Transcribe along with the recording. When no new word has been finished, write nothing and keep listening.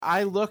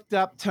I looked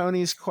up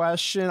Tony's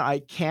question. I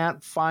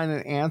can't find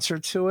an answer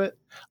to it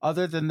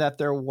other than that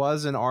there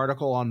was an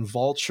article on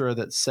Vulture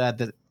that said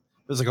that it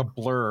was like a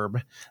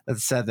blurb that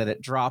said that it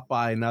dropped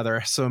by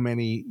another so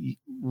many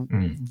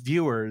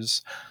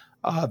viewers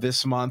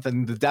this month,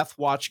 and the Death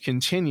Watch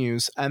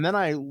continues. And then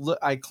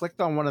I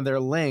clicked on one of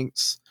their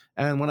links,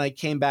 and when I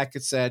came back,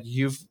 it said,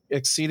 "You've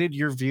exceeded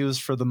your views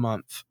for the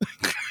month."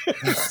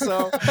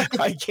 So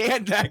I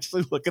can't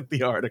actually look at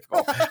the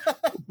article,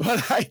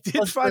 but I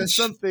did find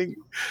something.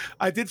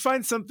 I did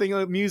find something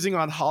amusing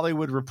on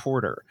Hollywood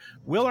Reporter.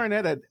 Will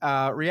Arnett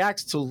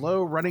reacts to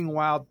low Running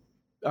Wild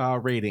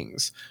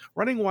ratings.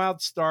 Running Wild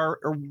star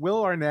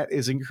Will Arnett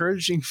is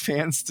encouraging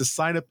fans to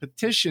sign a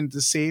petition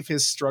to save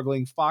his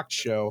struggling Fox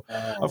show.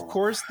 Of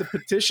course, the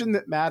petition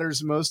that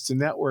matters most to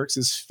networks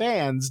is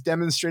fans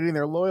demonstrating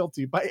their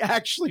loyalty by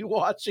actually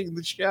watching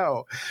the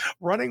show.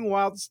 Running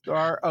Wild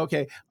star,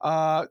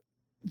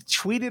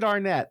 tweeted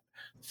Arnett,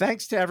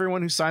 "Thanks to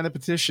everyone who signed the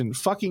petition.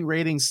 Fucking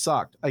ratings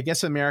sucked. I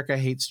guess America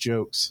hates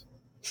jokes."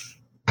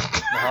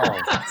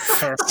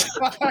 So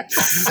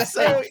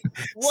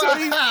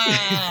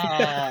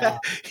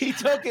he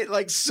took it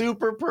like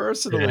super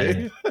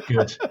personally. Yeah,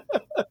 good.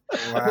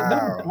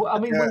 Wow. I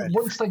mean,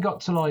 once they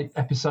got to like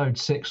episode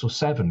 6 or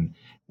 7,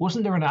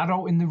 wasn't there an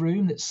adult in the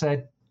room that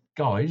said,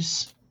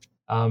 "Guys,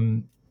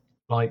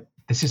 like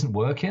this isn't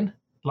working"?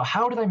 Like,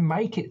 how do they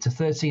make it to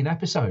 13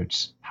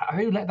 episodes?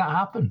 Who let that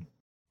happen?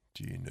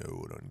 Do you know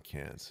what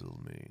uncancel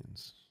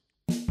means?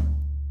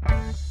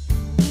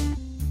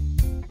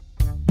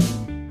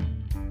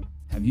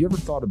 Have you ever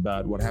thought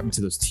about what happened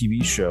to those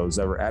TV shows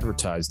that were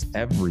advertised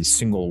every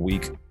single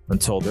week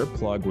until their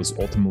plug was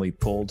ultimately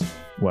pulled?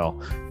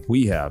 Well,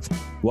 we have.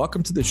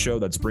 Welcome to the show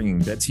that's bringing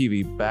dead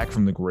TV back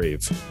from the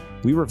grave.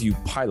 We review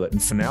pilot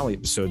and finale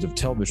episodes of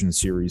television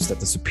series that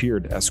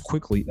disappeared as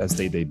quickly as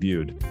they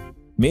debuted.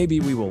 Maybe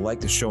we will like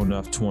the show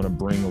enough to want to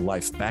bring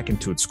life back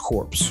into its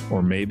corpse,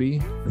 or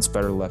maybe it's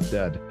better left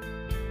dead.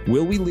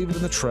 Will we leave it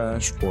in the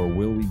trash, or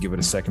will we give it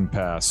a second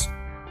pass?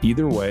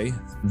 Either way,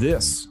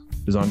 this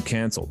is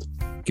Uncancelled,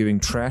 giving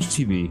trash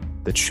TV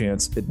the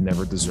chance it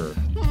never deserved.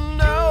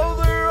 Now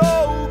they're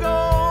all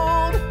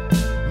gone,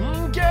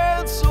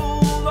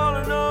 canceled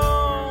on and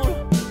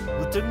on,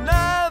 but they're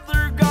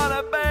never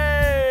gonna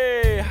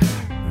be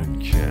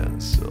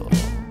uncancelled.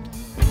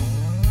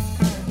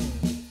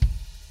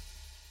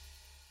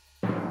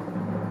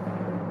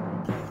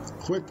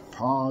 Quick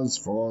pause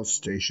for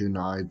station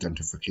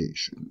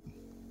identification.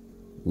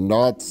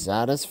 Not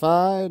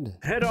satisfied?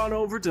 Head on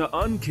over to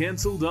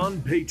Uncancelled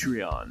on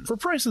Patreon. For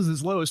prices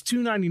as low as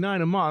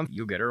 $2.99 a month,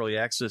 you'll get early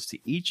access to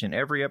each and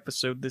every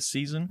episode this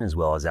season, as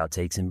well as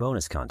outtakes and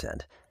bonus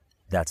content.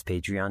 That's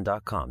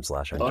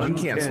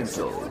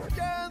patreon.com/uncancelled.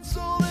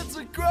 Uncancelled, it's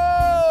a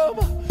crumb.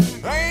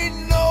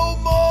 Ain't no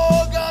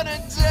more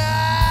gonna die.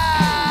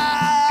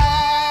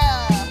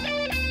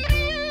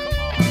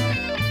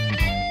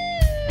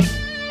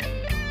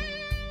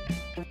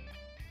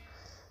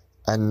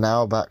 And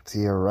now back to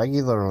your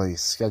regularly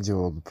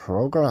scheduled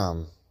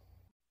program.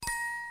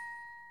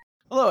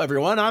 Hello,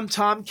 everyone. I'm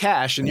Tom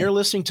Cash, and you're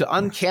listening to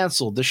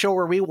Uncancelled, the show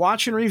where we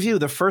watch and review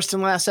the first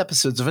and last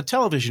episodes of a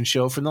television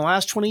show from the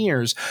last 20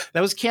 years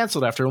that was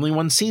canceled after only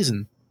one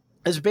season.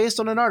 It's based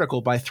on an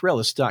article by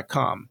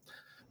Thrillist.com.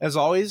 As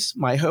always,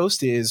 my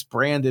host is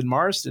Brandon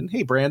Marston.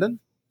 Hey, Brandon.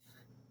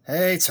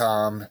 Hey,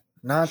 Tom.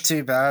 Not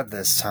too bad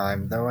this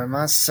time, though I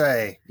must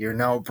say, you're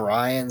no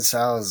Brian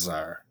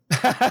Salazar.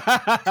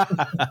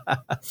 That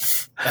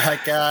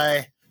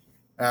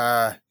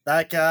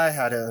guy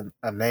had an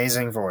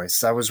amazing voice.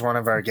 That was one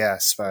of our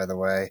guests, by the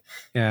way.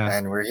 Yeah.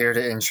 And we're here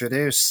to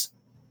introduce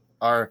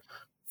our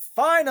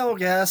final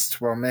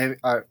guest. Well, maybe,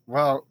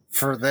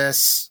 for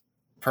this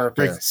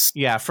purpose.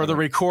 Yeah, for the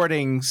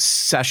recording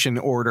session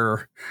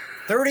order.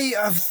 30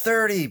 of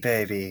 30,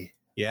 baby.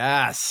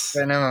 Yes.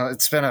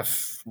 It's been a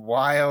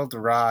wild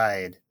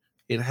ride.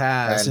 It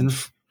has. And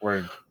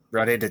we're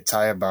ready to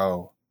tie a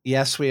bow.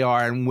 Yes, we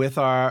are. And with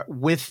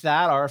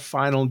that, our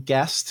final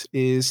guest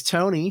is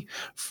Tony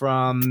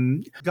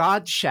from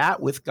God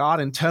Chat with God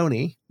and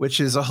Tony, which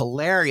is a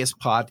hilarious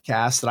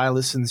podcast that I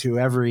listen to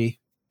every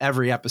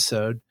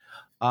episode.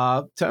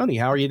 Tony,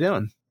 how are you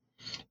doing?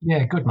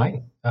 Yeah, good,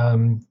 mate.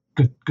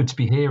 Good to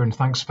be here, and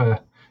thanks for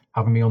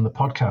having me on the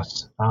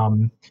podcast.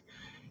 I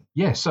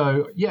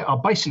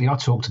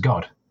talk to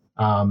God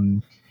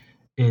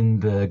in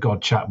the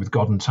God Chat with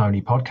God and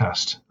Tony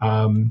podcast.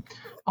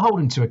 I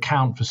hold him to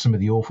account for some of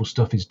the awful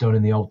stuff he's done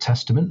in the Old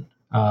Testament.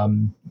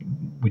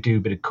 We do a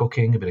bit of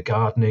cooking, a bit of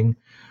gardening.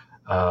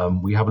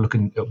 We have a look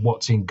at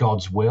what's in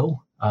God's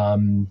will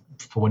for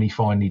when he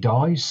finally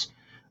dies.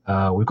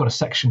 We've got a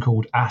section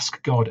called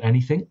Ask God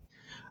Anything.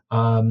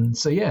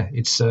 It's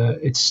a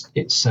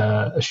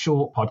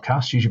short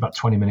podcast, usually about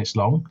 20 minutes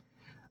long.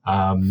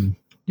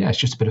 It's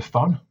just a bit of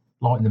fun,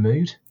 lighten the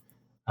mood,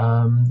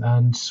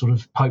 and sort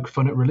of poke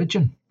fun at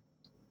religion.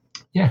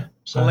 Yeah.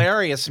 So.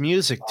 Hilarious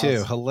music, too.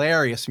 Awesome.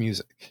 Hilarious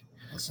music.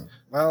 Awesome.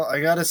 Well,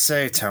 I got to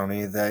say,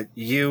 Tony, that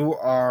you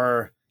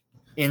are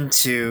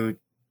into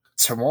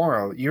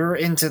tomorrow. You're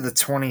into the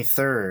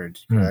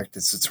 23rd, correct?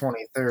 It's the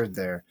 23rd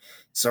there.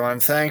 So I'm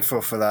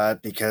thankful for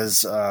that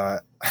because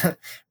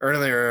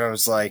earlier I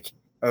was like,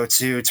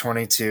 02,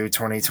 22,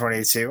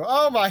 2022.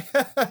 Oh my,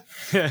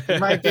 it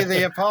might be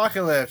the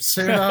apocalypse.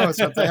 Who knows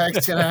what the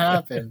heck's going to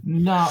happen?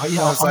 No,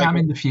 yeah, I am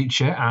in the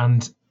future,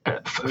 and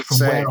from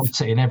where I'm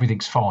sitting,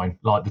 everything's fine.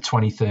 Like the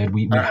 23rd,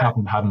 we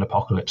haven't had an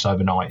apocalypse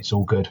overnight. It's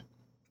all good.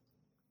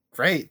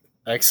 Great.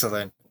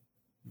 Excellent.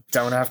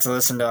 Don't have to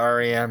listen to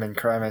REM and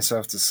cry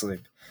myself to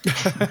sleep.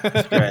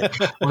 Great.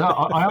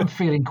 Well, I am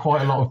feeling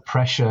quite a lot of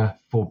pressure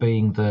for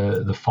being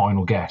the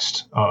final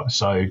guest.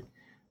 So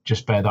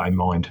just bear that in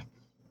mind.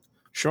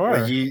 Sure.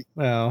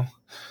 Well,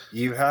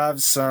 you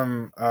have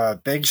some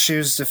big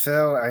shoes to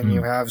fill, and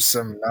you have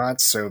some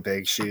not so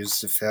big shoes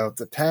to fill,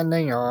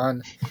 depending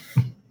on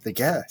the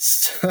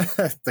guest.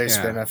 There's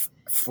been a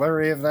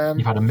flurry of them.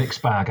 You've had a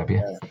mixed bag, have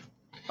you?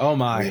 Oh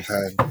my!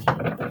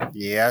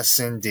 Yes,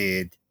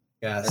 indeed.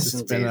 Yes,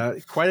 it's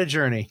been quite a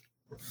journey.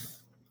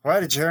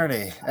 Quite a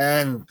journey,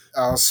 and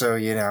also,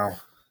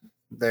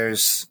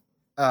 there's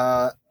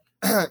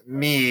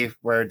me,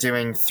 where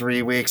doing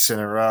 3 weeks in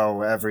a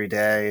row every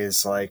day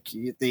is like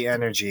the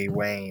energy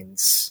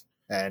wanes,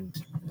 and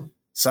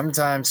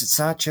sometimes it's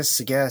not just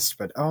the guest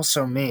but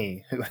also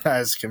me, who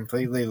has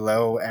completely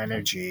low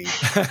energy.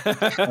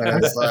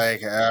 And it's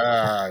like,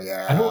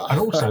 and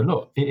also,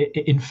 look,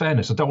 in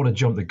fairness, I don't want to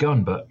jump the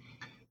gun, but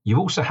you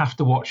also have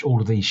to watch all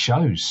of these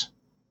shows.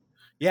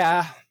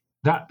 Yeah,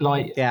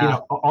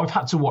 I've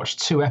had to watch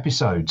 2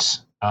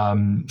 episodes,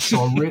 so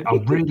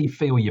I really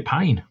feel your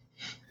pain.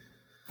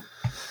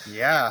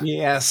 Yeah.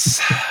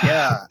 Yes.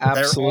 Yeah.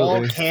 Absolutely.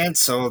 They're all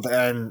canceled,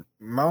 and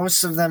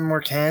most of them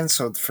were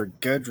canceled for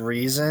good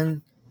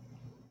reason.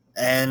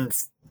 And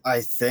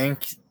I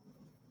think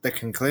the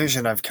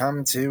conclusion I've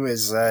come to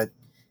is that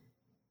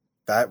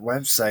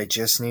website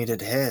just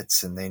needed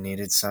hits, and they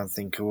needed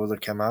something cool to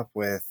come up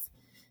with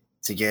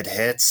to get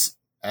hits.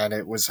 And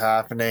it was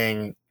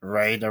happening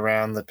right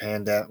around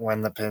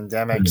when the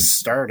pandemic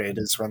started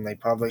is when they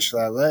published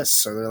that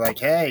list. So they're like,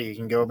 hey, you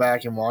can go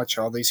back and watch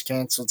all these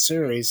canceled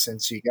series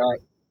since you got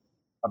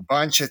a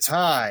bunch of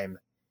time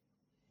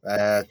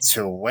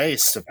to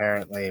waste,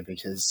 apparently,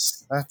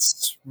 because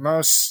that's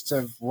most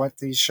of what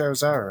these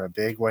shows are, a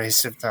big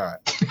waste of time.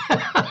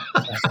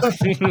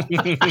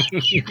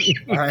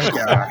 My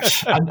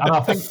gosh. And I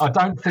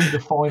don't think the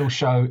final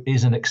show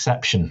is an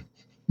exception.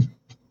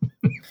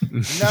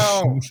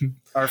 No,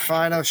 our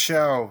final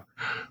show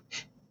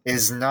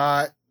is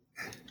not.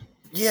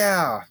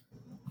 Yeah,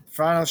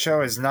 final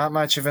show is not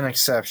much of an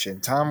exception.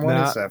 Tom, what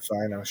is that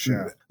final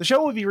show? The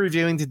show we'll be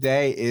reviewing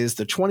today is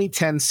the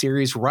 2010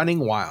 series Running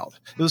Wilde.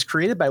 It was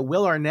created by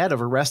Will Arnett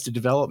of Arrested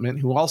Development,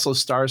 who also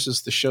stars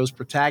as the show's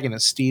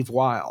protagonist, Steve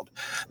Wilde.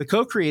 The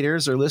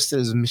co-creators are listed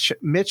as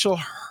Mitch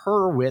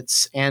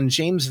Hurowitz and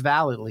James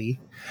Vallely,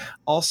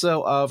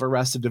 also of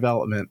Arrested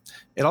Development.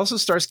 It also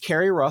stars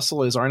Keri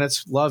Russel as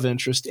Arnett's love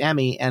interest,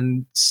 Emmy,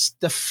 and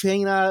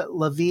Stefania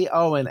LaVie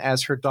Owen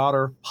as her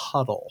daughter,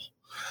 Puddle.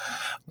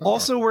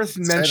 Also worth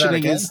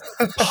mentioning is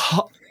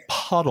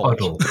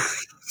Puddle.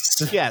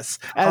 Yes,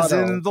 as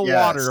Puddle, in the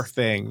water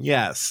thing.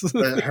 Yes.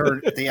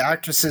 The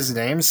actress's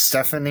name,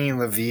 Stephanie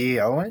LaVie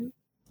Owen?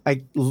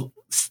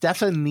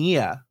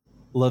 Stephania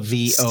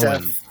LaVie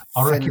Owen.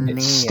 I reckon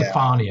it's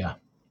Stefania.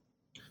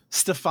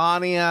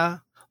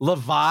 Stefania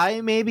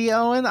Levi, maybe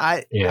Owen?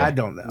 I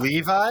don't know.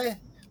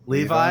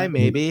 Levi,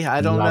 maybe.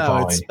 I don't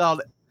know.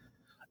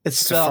 It's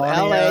spelled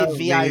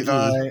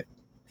Lavie.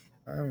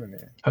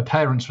 Her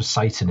parents were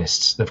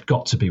Satanists. They've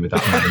got to be with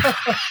that name.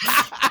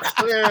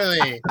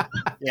 Clearly.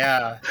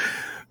 Yeah.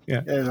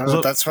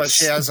 That's why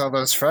she has all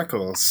those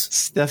freckles.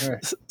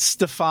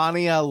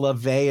 Stefania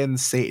LaVeyan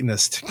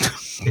Satanist.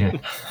 Yeah.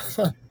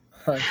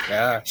 Oh,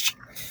 gosh.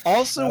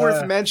 Also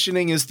worth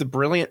mentioning is the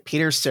brilliant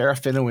Peter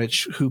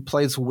Serafinowicz, who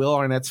plays Will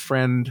Arnett's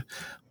friend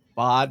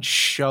Bod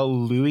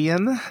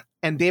Shaluyan,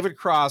 and David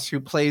Cross, who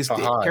plays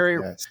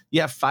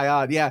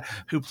Fayad,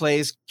 who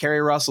plays Keri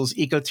Russell's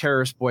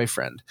eco-terrorist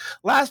boyfriend.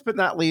 Last but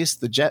not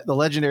least, the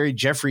legendary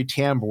Jeffrey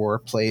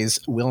Tambor plays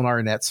Will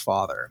Arnett's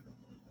father.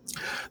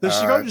 The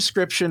show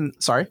description,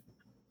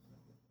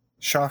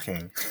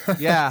 Shocking.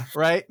 Yeah,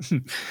 right?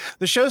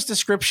 The show's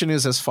description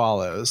is as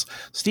follows.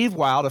 Steve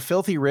Wilde, a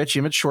filthy rich,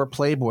 immature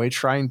playboy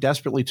trying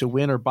desperately to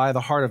win or buy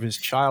the heart of his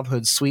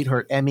childhood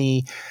sweetheart,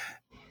 Emmy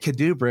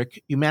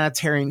Kadubrick,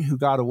 humanitarian who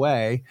got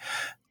away,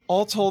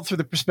 all told through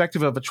the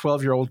perspective of a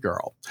 12-year-old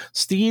girl.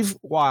 Steve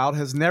Wilde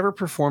has never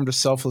performed a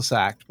selfless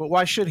act, but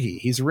why should he?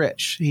 He's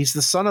rich. He's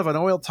the son of an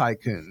oil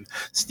tycoon.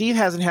 Steve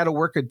hasn't had to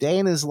work a day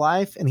in his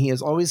life, and he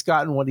has always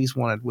gotten what he's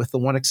wanted, with the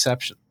one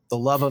exception, the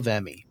love of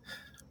Emmy.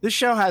 This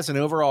show has an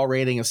overall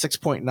rating of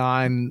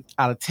 6.9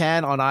 out of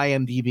 10 on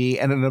IMDb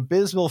and an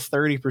abysmal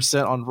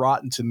 30% on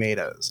Rotten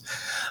Tomatoes.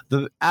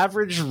 The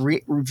average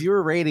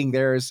reviewer rating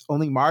there is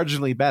only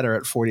marginally better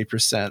at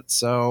 40%.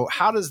 So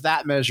how does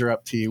that measure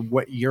up to you,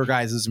 what your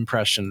guys'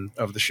 impression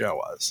of the show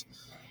was?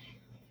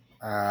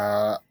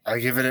 I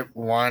give it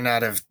 1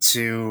 out of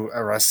 2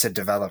 Arrested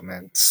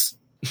Developments.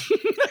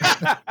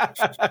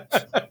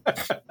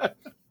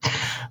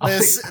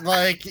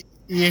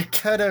 You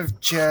could have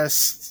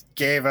just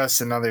gave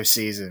us another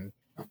season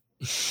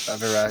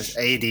of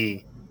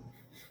AD.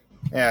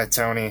 Yeah,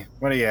 Tony,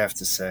 what do you have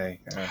to say?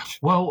 Gosh.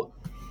 Well,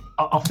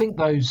 I think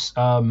those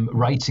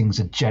ratings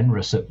are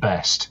generous at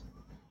best.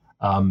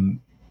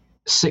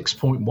 6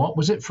 point what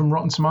was it from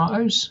Rotten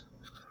Tomatoes?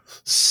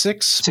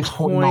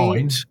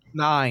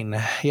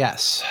 6.9.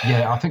 Yes.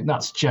 Yeah, I think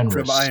that's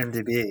generous. From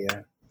IMDb,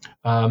 yeah.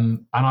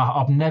 And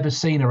I've never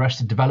seen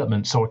Arrested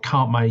Development, so I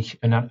can't make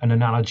an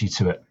analogy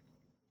to it.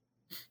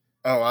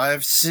 Oh,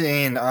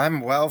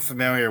 I'm well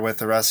familiar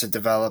with Arrested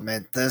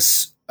Development.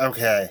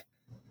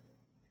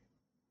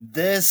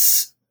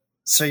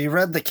 So you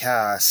read the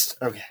cast.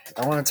 Okay,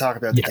 I want to talk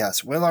about the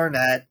cast. Will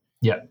Arnett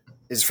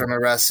is from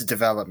Arrested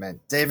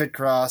Development. David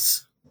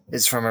Cross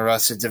is from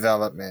Arrested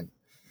Development.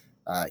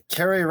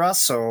 Keri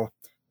Russel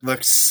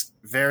looks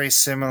very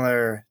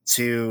similar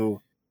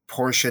to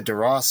Portia De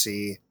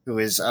Rossi, who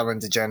is Ellen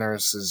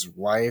DeGeneres'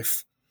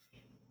 wife,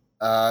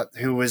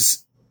 who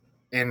was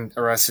in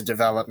Arrested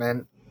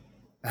Development.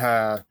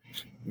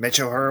 Mitch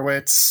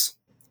Hurowitz,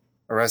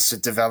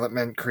 Arrested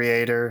Development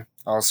creator,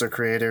 also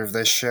creator of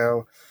this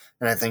show.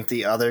 And I think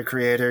the other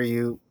creator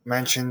you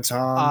mentioned,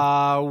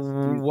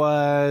 Tom,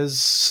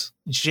 was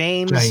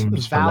James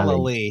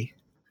Vallely.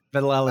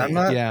 Vallely. I'm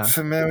not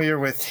familiar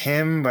with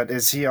him, but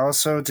is he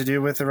also to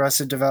do with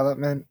Arrested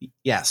Development?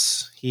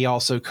 Yes, he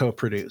also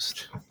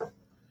co-produced.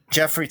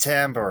 Jeffrey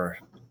Tambor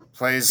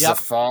plays the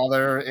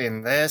father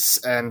in this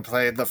and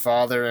played the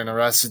father in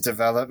Arrested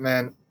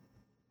Development.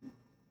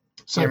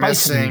 So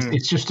basically,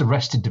 it's just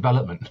Arrested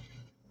Development.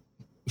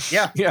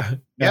 Yeah.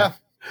 Yeah.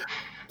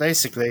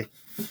 Basically.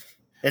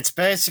 It's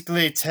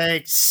basically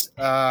takes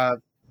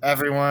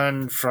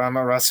everyone from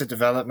Arrested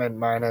Development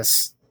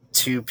minus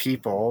 2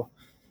 people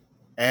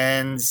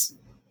and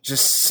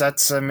just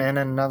sets them in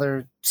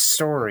another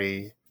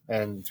story.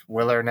 And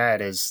Will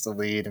Arnett is the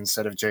lead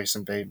instead of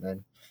Jason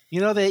Bateman. You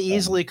know, they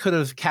easily could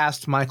have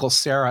cast Michael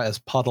Cera as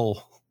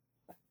Puddle.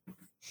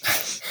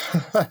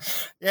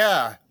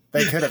 Yeah,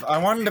 they could have. I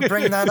wanted to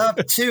bring that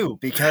up, too,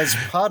 because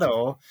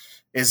Puddle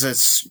is a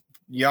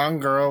young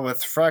girl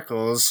with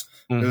freckles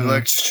who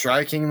looks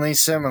strikingly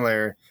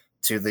similar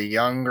to the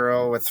young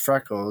girl with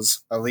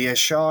freckles, Aaliyah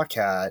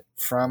Shawkat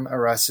from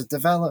Arrested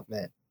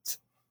Development,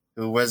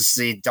 who was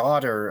the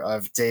daughter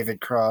of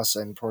David Cross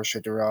and Portia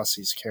De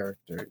Rossi's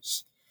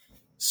characters.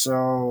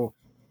 So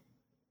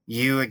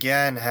you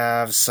again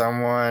have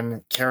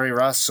someone, Keri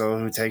Russel,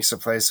 who takes the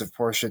place of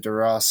Portia De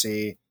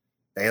Rossi.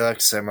 They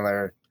look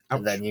similar. Ouch.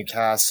 And then you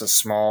cast a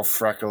small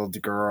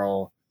freckled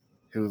girl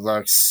who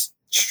looks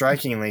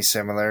strikingly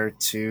similar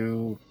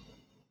to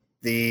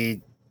the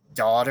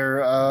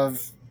daughter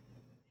of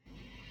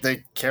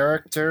the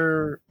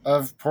character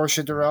of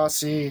Portia De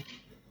Rossi.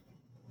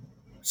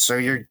 So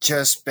you're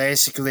just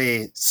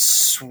basically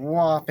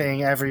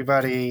swapping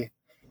everybody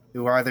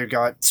who either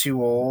got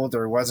too old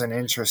or wasn't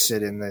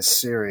interested in this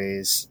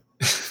series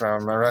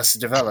from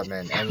Arrested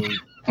Development, and you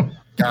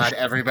got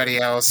everybody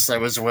else that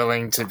was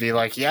willing to be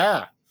like,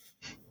 yeah,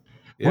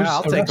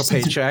 I'll take a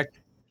paycheck.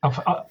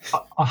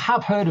 I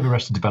have heard of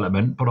Arrested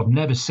Development, but I've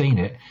never seen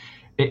it.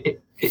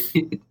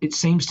 It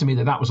seems to me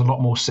that was a lot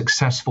more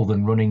successful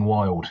than Running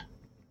Wild.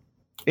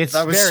 It's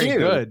very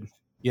good.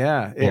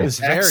 Yeah, it was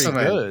very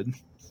good.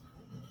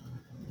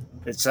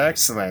 It's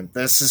excellent.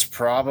 This is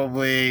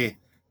probably...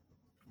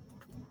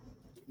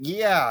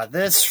 Yeah,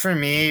 this for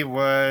me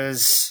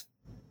was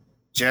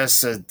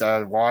just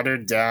a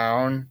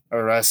watered-down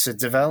Arrested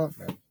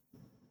Development.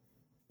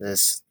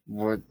 This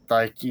would,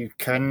 you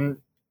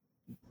couldn't...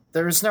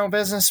 There was no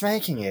business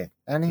making it.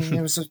 I mean,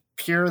 it was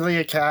purely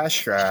a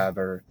cash grab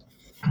or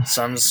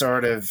some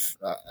sort of,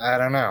 I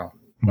don't know,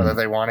 whether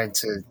they wanted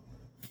to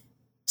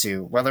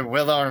whether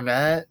Will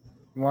Arnett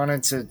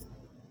wanted to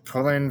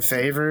pull in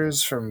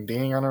favors from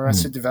being on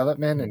Arrested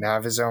Development and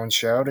have his own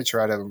show to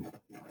try to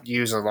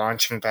use a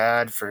launching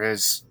pad for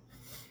his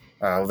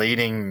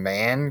leading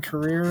man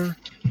career,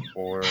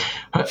 or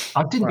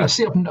I didn't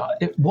see.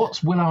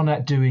 What's Will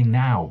Arnett doing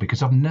now?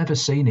 Because I've never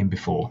seen him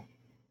before.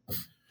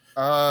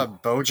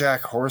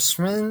 BoJack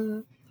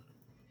Horseman.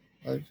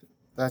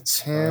 That's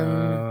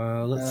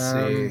him. Let's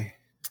see.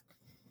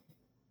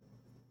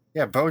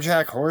 Yeah,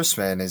 BoJack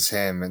Horseman is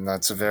him, and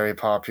that's a very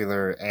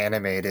popular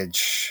animated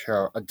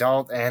show,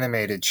 adult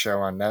animated show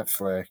on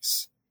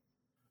Netflix.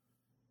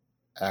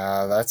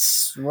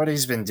 That's what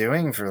he's been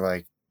doing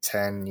for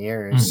 10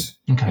 years.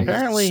 Okay.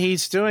 Apparently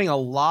he's doing a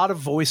lot of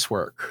voice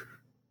work.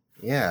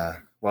 Yeah.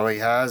 Well, he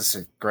has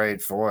a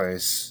great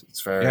voice.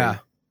 It's very... Yeah.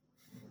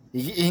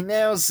 He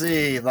nails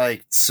the,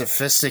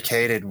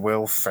 sophisticated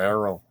Will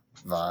Ferrell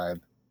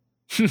vibe.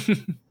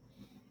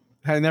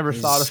 I never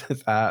thought of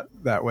it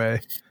that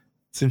way.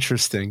 It's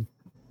interesting.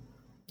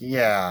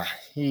 Yeah.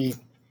 He's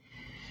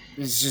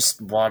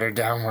just watered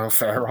down Will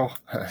Ferrell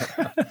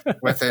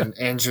with an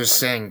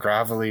interesting,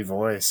 gravelly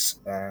voice.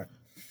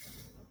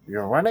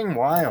 You're Running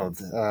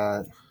Wild.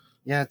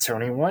 Yeah,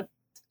 Tony, what?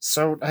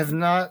 So,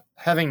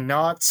 having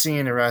not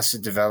seen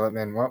Arrested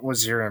Development, what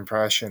was your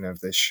impression of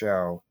this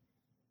show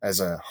as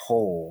a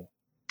whole?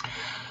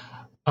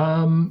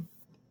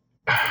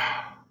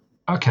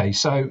 Okay,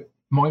 so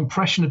my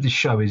impression of this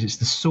show is it's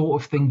the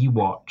sort of thing you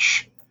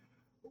watch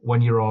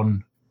when you're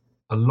on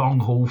a long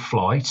haul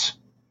flight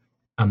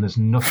and there's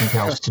nothing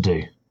else to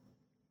do.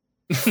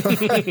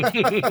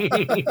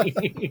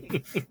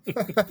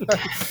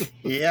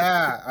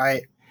 Yeah,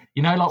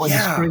 you know, like when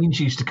the screens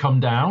used to come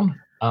down,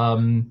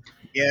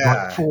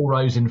 like 4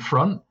 rows in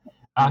front,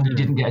 and you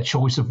didn't get a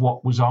choice of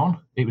what was on.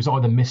 It was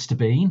either Mr.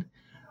 Bean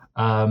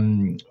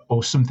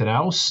or something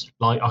else.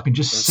 Like I can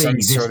just see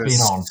this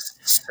being on.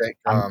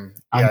 Sitcom.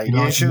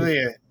 Usually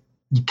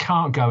you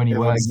can't go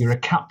anywhere. You're a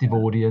captive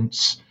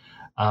audience.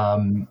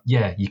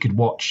 You could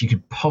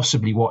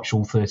possibly watch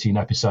all 13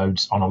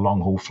 episodes on a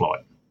long haul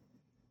flight.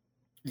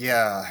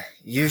 Yeah,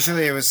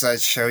 usually it was that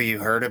show you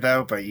heard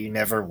about but you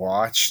never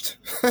watched.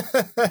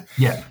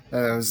 Yeah,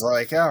 and it was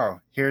like,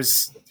 oh,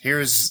 here's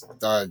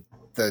the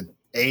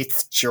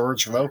 8th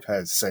George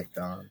Lopez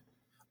sitcom.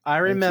 I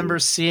remember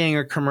seeing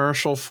a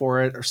commercial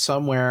for it or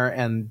somewhere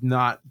and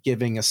not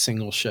giving a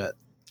single shit.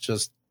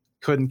 Just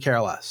couldn't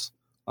care less.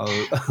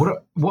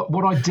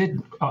 What I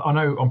did, I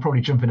know I'm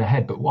probably jumping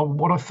ahead, but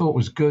what I thought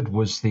was good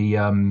was the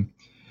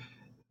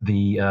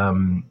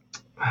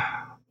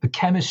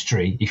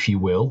chemistry, if you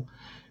will,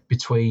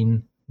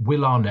 between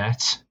Will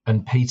Arnett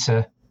and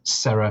Peter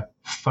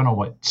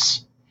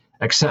Serafinowicz.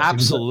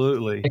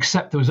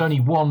 Except there was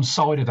only one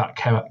side of that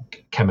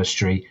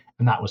chemistry,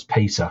 and that was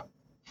Peter.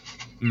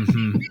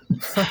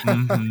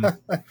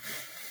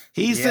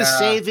 He's the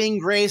saving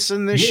grace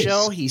in this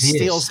show. He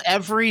steals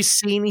every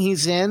scene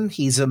he's in.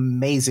 He's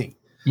amazing.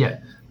 Yeah.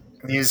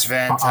 He's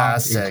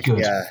fantastic.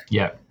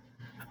 Yeah.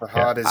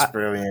 Fahad is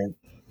brilliant.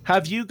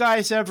 Have you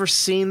guys ever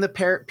seen the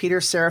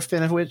Peter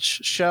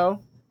Serafinowicz show?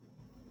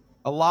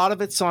 A lot of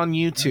it's on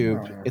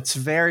YouTube. It's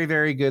very,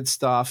 very good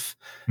stuff.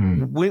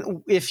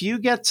 If you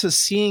get to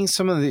seeing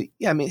some of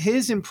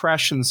his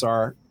impressions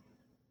are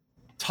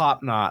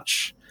top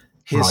notch.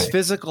 His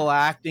physical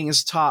acting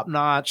is top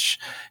notch.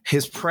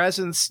 His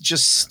presence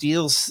just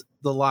steals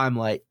the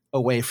limelight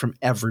away from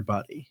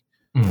everybody.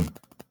 Okay,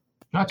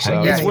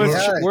 so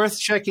it's worth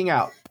checking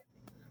out.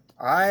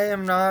 I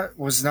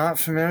was not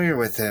familiar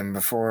with him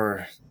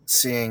before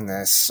seeing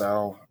this,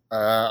 so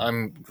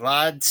I'm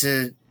glad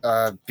to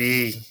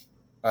be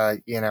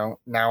now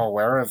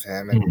aware of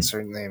him, and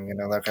certainly I'm going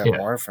to look at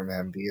more from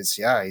him because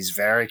he's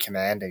very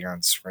commanding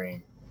on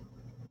screen.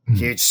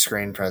 Huge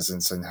screen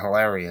presence and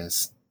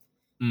hilarious.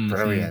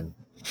 Brilliant.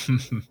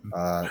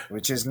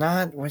 Which is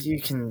not what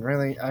you can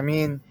really,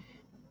 they're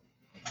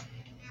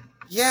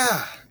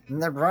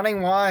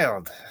running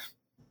wild.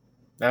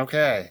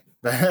 Okay.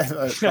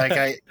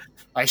 Like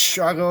I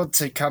struggled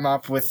to come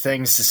up with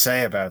things to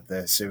say about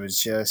this. It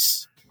was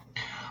just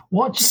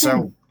what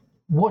do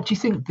you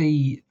think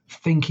the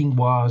thinking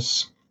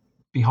was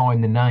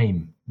behind the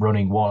name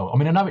Running Wild? I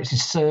mean, I know it's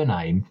his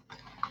surname,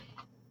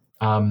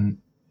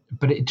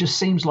 but it just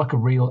seems like a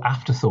real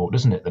afterthought,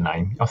 doesn't it, the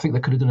name? I think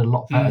they could have done a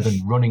lot better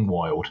than Running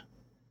Wild.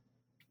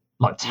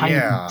 Like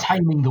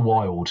taming the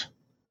wild.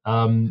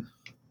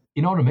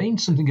 You know what I mean?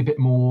 Something a bit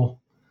more.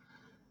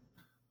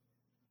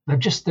 They've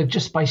just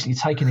basically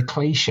taken a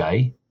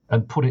cliche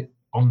and put it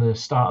on the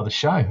start of the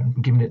show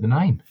and given it the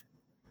name.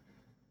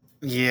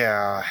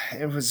 Yeah,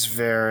 it was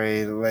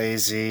very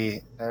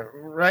lazy.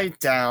 Right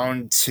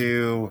down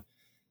to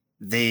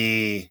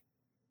the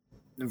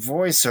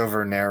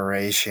voiceover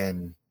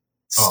narration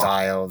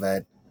style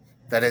that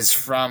is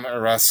from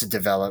Arrested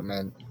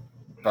Development,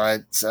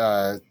 but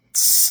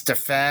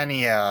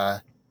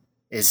Stefania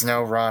is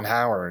no Ron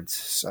Howard,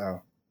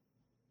 so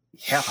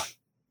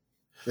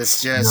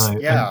it's just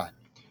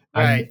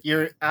right.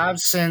 You're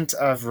absent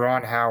of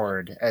Ron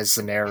Howard as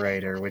the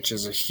narrator, which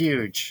is a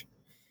huge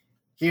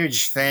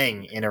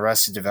thing in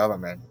Arrested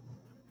Development.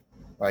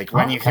 Like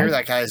when you hear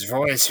that guy's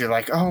voice, you're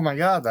like, oh my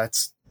god,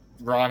 that's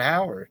Ron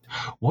Howard.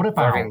 What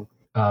about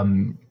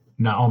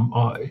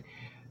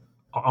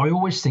I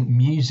always think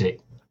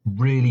music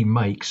really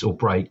makes or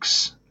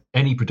breaks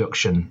any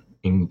production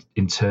in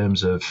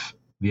terms of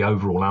the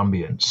overall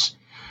ambience.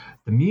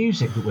 The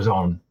music that was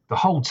on the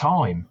whole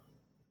time,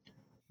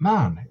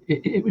 man,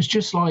 it was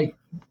just like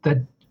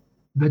they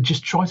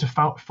just tried to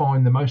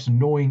find the most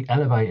annoying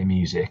elevator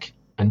music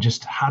and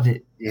just had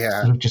it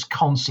sort of just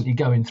constantly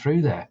going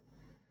through there.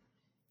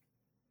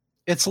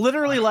 It's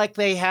literally like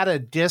they had a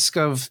disc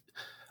of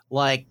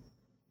like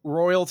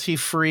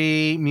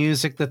royalty-free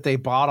music that they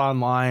bought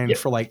online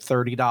for like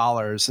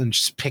 $30 and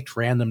just picked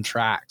random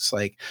tracks.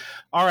 Like,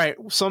 all right,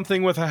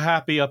 something with a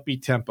happy,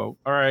 upbeat tempo.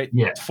 All right,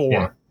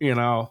 4, you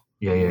know.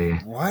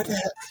 Yeah. What,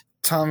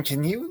 Tom,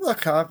 can you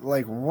look up,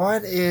 like,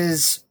 what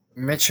is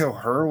Mitch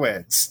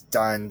Hurowitz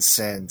done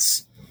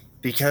since?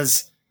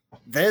 Because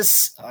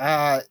this,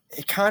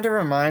 it kind of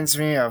reminds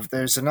me of,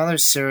 there's another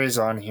series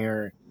on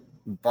here,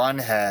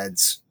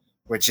 Bunheads,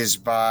 which is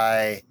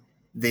by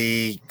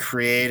the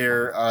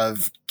creator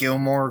of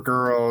Gilmore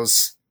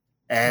Girls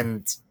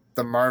and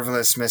The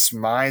Marvelous Miss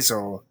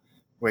Maisel,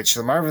 which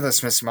The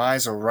Marvelous Miss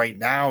Maisel right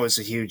now is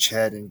a huge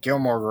hit, and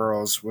Gilmore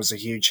Girls was a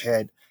huge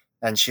hit,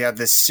 and she had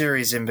this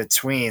series in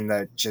between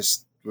that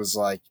just was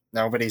like,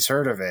 nobody's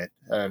heard of it,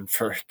 and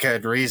for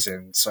good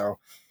reason. So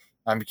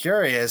I'm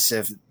curious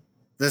if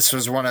this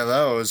was one of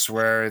those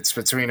where it's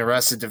between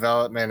Arrested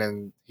Development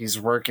and he's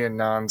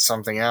working on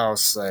something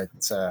else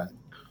that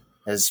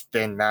has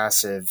been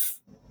massive,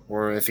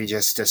 or if he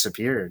just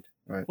disappeared.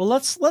 Right. Well,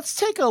 let's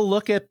take a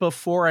look at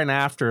before and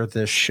after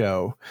this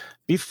show.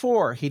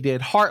 Before, he did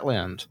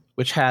Heartland,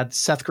 which had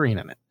Seth Green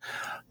in it.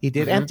 He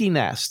did Empty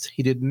Nest.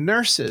 He did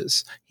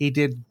Nurses. He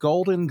did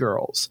Golden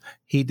Girls.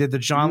 He did the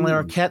John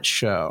Larroquette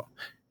Show.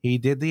 He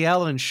did the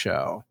Ellen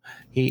Show.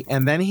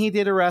 And then he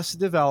did Arrested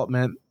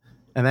Development.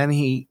 And then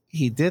he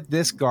did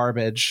this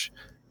garbage.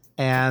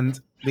 And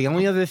the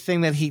only other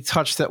thing that he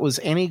touched that was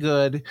any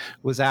good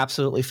was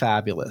Absolutely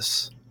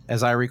Fabulous.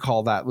 As I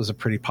recall, that was a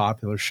pretty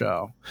popular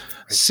show.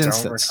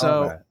 Since then,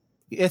 so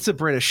it's a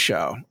British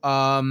show.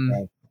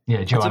 Joanna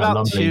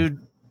Lumley.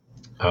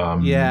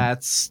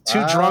 It's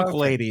two drunk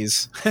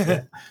ladies.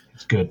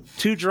 It's good.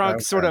 Two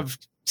drunk sort of,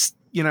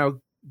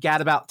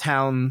 gadabout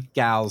town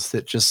gals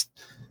that just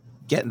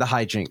get into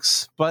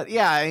hijinks. But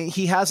yeah,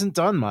 he hasn't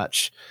done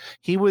much.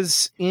 He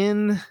was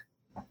in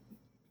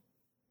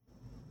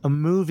a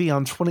movie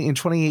in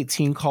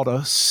 2018 called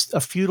A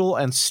Futile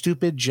and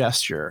Stupid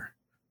Gesture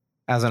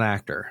as an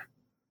actor.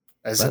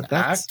 As an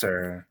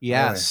actor?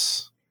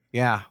 Yes.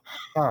 Really? Yeah.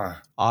 Huh.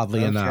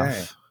 Oddly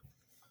enough.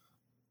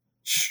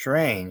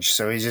 Strange.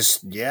 So he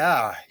just,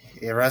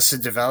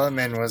 Arrested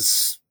Development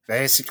was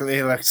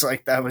basically, looks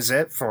like that was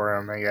it for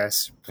him, I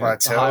guess.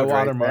 Plateaued. High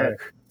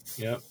watermark.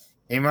 Yep.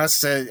 He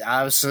must have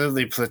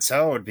absolutely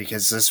plateaued,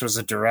 because this was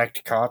a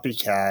direct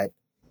copycat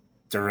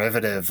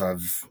derivative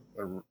of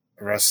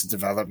Arrested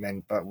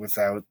Development, but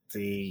without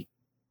the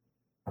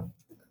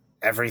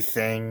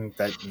everything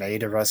that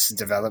made Arrested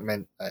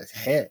Development a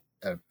hit.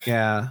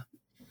 That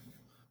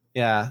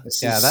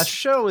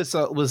show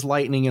was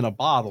lightning in a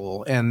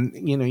bottle, and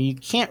you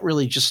can't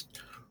really just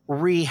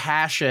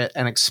rehash it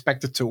and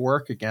expect it to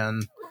work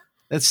again.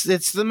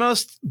 It's the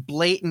most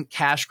blatant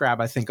cash grab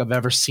I think I've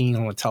ever seen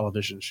on a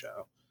television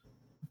show.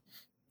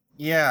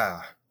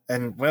 Yeah,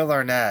 and Will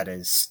Arnett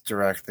is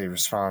directly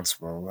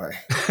responsible.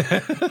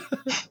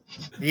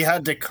 He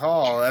had to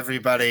call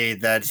everybody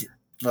that,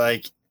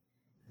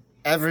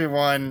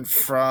 everyone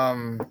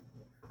from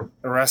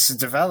Arrested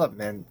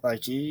Development.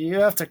 You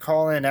have to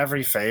call in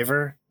every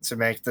favor to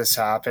make this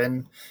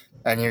happen,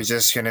 and you're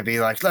just going to be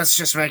like, let's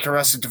just make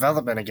Arrested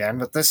Development again,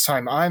 but this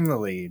time I'm the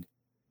lead.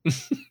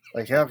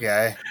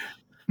 Okay.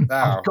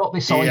 Now, I've got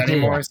this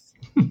idea.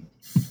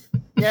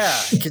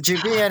 Could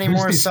you be any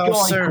more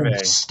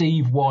self-serving?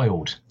 Steve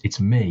Wilde. It's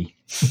me.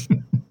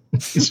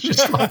 It's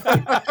just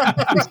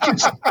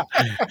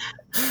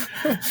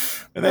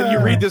and then you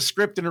read the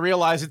script and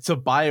realize it's a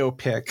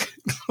biopic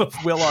of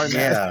Will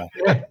Arnett.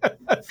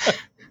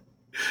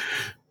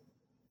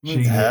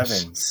 Good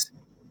heavens.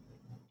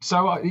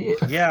 So,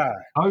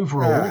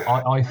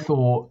 overall, I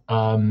thought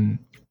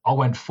I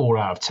went 4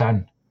 out of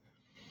 10.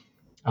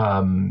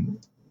 I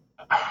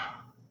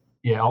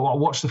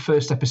watched the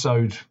first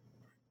episode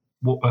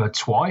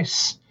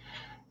twice.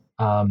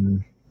 I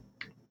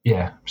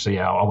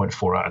went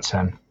 4 out of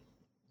 10.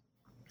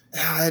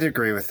 Yeah, I'd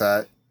agree with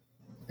that.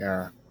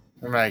 Yeah,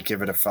 I might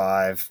give it a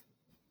 5,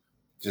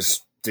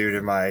 just due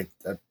to my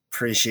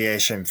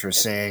appreciation for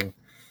seeing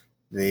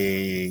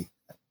my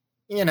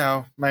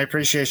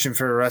appreciation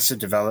for Arrested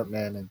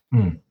Development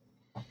and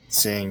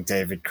seeing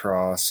David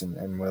Cross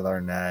and Will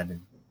Arnett.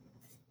 And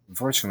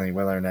unfortunately,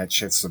 Will Arnett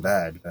shits the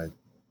bed, but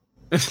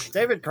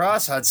David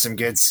Cross had some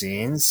good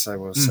scenes, I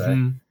will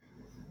say.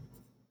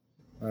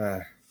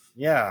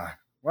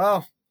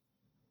 Well,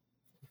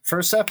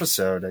 first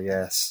episode, I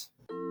guess.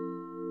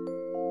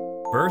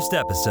 First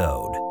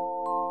episode.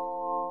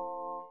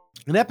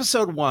 In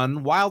episode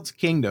 1, Wilde's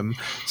Kingdom,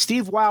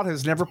 Steve Wilde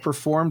has never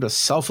performed a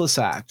selfless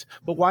act.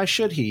 But why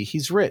should he?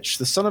 He's rich,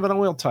 the son of an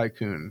oil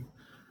tycoon.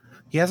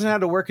 He hasn't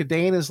had to work a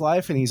day in his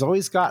life, and he's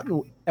always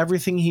gotten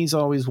everything he's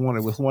always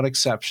wanted, with one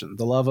exception,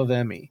 the love of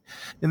Emmy.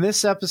 In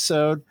this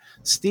episode,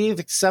 Steve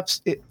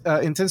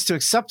intends to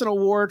accept an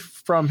award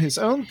from his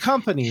own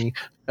company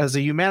as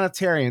a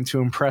humanitarian to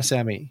impress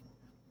Emmy.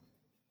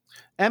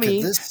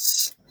 Emmy...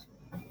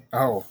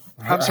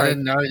 I'm sorry. I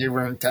didn't know you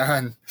weren't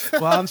done.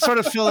 Well, I'm sort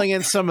of filling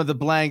in some of the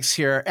blanks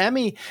here.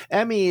 Emmy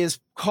is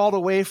called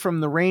away from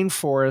the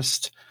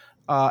rainforest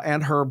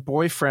and her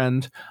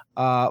boyfriend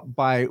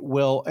by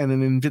Will, and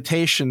an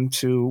invitation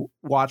to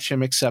watch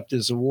him accept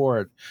his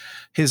award.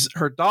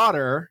 Her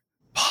daughter,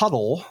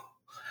 Puddle,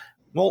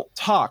 won't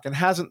talk and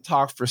hasn't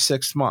talked for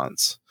 6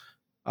 months.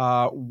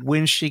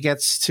 When she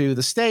gets to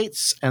the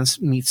States and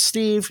meets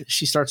Steve,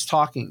 she starts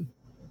talking.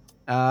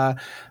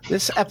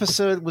 This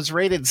episode was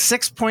rated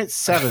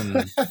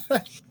 6.7.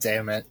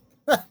 Damn it.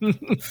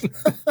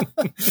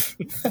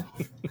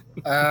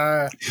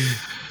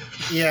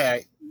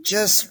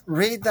 Just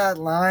read that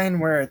line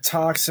where it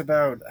talks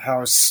about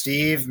how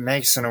Steve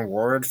makes an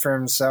award for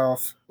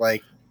himself.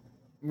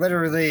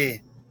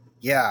 Literally,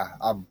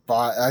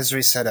 as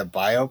we said, a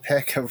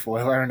biopic of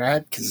Will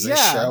Arnett, because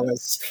this show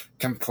is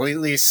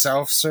completely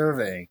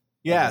self-serving.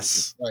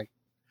 Yes.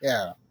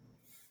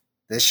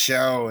 this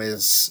show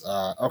is,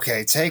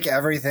 okay, take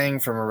everything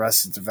from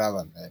Arrested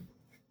Development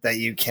that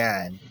you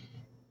can,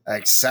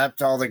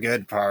 accept all the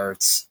good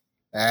parts,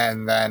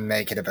 and then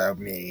make it about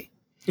me.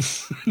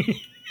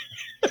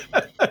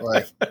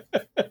 Like,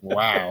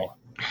 wow.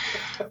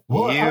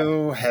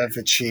 You have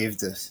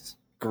achieved a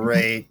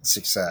great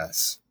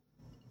success.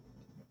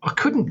 I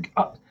couldn't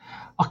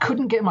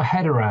get my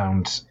head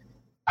around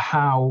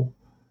how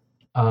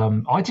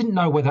I didn't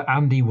know whether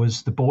Andy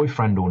was the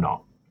boyfriend or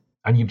not,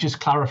 and you've just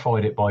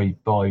clarified it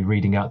by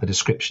reading out the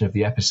description of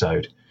the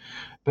episode.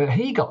 But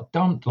he got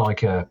dumped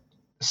like a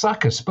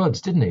sack of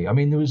spuds, didn't he? I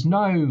mean,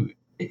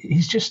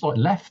 he's just like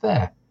left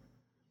there.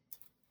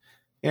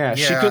 Yeah,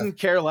 she couldn't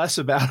care less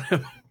about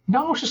him.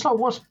 No, it's just like,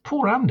 what's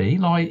poor Andy?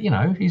 Like,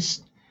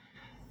 he's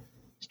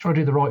trying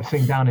to do the right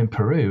thing down in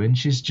Peru, and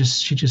she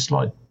just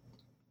like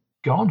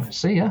gone.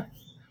 See ya.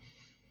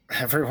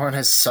 Everyone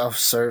is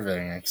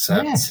self-serving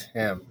except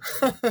him.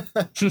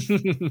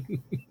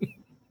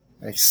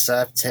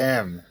 Except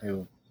him.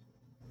 Who?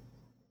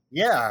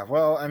 Yeah,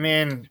 well, I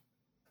mean,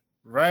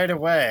 right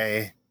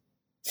away,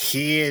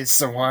 he is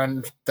the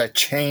one that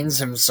chains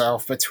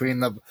himself between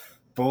the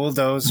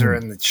bulldozer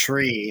and the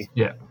tree.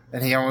 Yeah.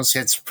 And he almost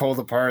gets pulled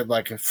apart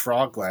like a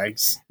frog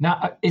legs.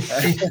 Now, if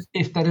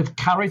they'd have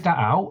carried that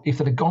out, if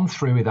they'd have gone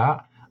through with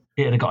that,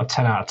 it'd have got a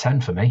 10 out of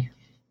 10 for me.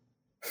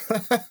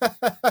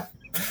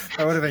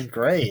 That would have been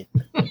great.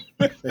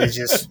 They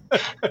just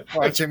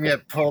watch him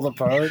get pulled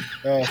apart.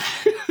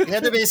 He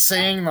had to be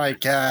singing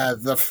like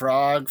the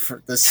frog,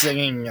 the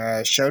singing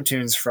show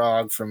tunes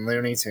frog from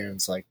Looney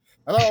Tunes, like,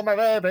 hello, my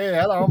baby,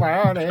 hello, my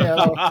honey,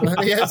 hello.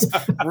 He gets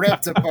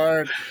ripped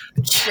apart,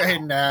 straight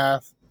in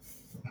half.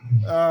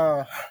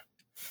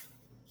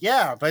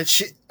 Yeah,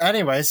 but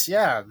anyways,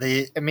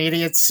 the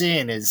immediate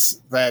scene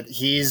is that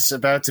he's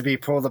about to be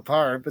pulled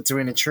apart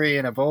between a tree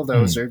and a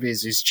bulldozer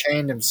because he's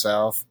chained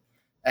himself,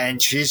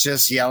 and she's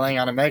just yelling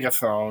on a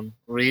megaphone,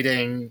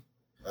 reading.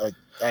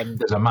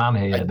 There's a man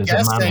here. I'm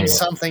guessing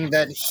something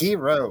that he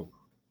wrote.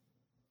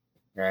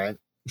 Right?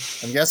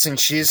 I'm guessing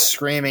she's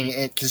screaming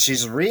it because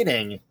she's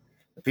reading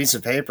a piece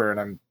of paper, and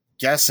I'm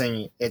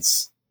guessing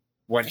it's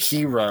what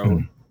he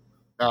wrote,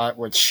 not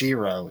what she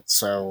wrote.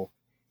 So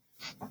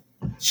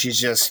she's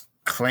just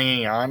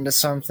clinging on to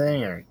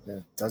something, or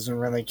doesn't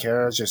really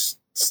care. Just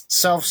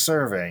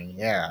self-serving,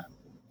 yeah.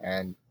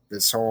 And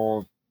this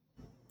whole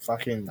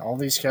fucking all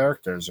these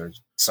characters are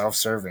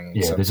self-serving.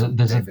 Yeah, there's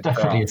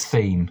definitely a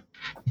theme.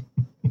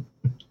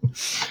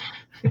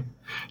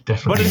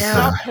 Definitely. But it's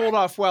not pulled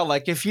off well.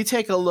 Like, if you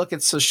take a look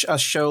at a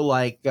show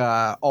like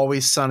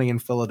Always Sunny in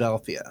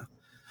Philadelphia,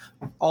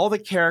 all the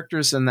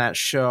characters in that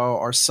show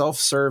are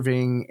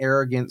self-serving,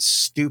 arrogant,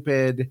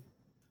 stupid.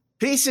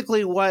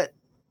 Basically what,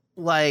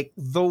 like,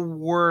 the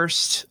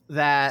worst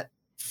that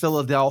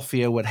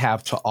Philadelphia would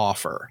have to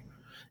offer.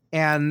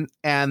 And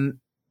none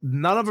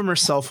of them are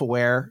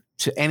self-aware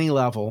to any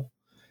level.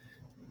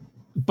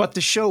 But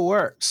the show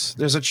works.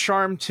 There's a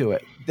charm to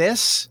it.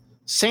 This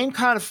same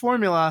kind of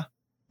formula,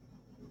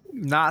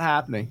 not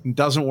happening. It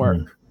doesn't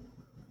work.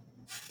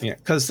 Yeah,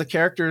 because the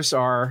characters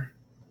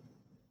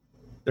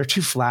they're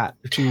too flat.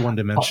 They're too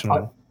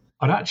one-dimensional.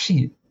 I'd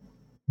actually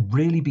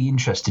really be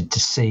interested to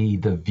see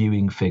the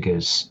viewing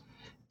figures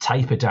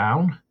taper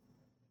down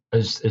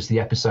as the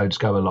episodes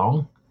go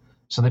along.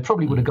 So they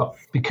probably would have got,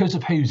 because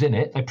of who's in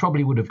it, they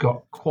probably would have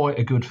got quite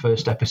a good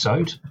first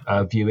episode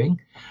viewing.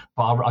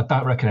 But I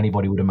don't reckon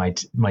anybody would have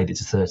made it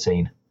to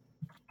 13.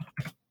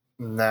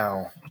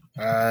 No.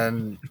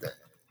 And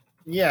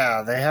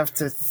yeah, they have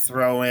to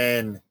throw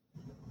in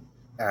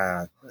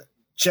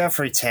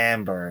Jeffrey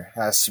Tambor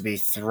has to be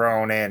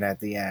thrown in at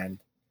the end.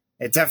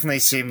 It definitely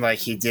seemed like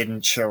he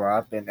didn't show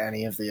up in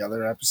any of the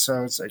other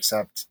episodes,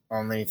 except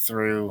only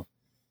through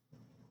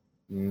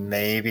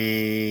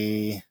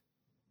maybe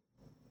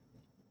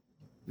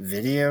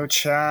video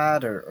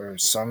chat or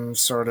some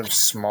sort of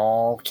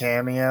small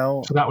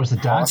cameo. So that was the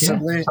dad,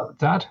 possibly. Yeah?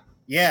 Dad?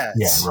 Yes.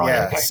 Yeah, right,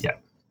 yes. okay,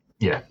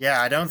 yeah.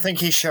 Yeah, I don't think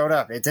he showed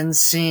up. It didn't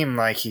seem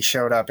like he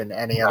showed up in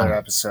any other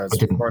episodes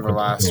before the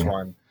last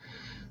one.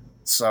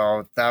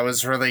 So that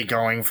was really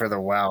going for the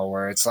well,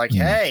 where it's like,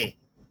 hey,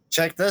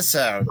 check this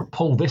out.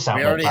 Pull this out.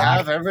 We already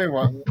have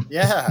everyone.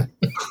 Yeah.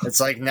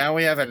 It's like, now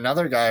we have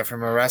another guy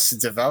from Arrested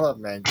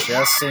Development,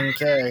 just in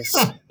case.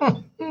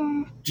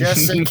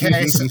 Just in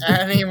case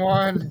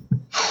anyone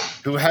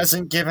who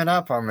hasn't given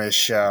up on this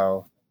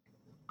show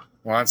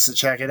wants to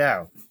check it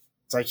out.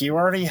 It's like, you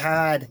already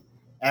had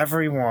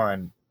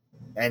everyone.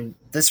 And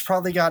this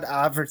probably got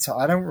advertised.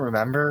 I don't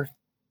remember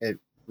it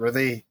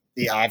really,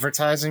 the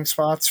advertising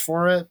spots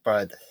for it,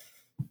 but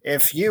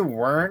if you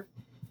weren't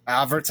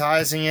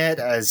advertising it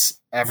as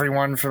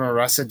everyone from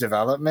Arrested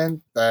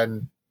Development,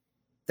 then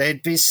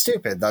they'd be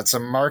stupid. That's a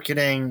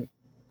marketing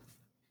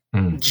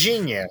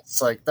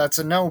genius. Like, that's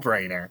a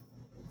no-brainer.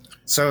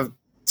 So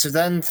to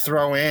then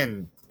throw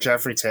in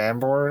Jeffrey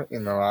Tambor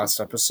in the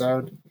last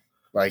episode,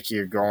 like,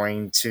 you're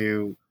going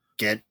to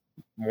get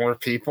more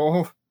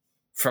people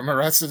from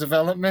Arrested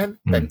Development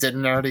that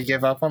didn't already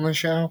give up on the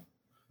show,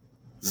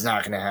 it's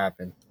not going to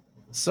happen.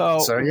 So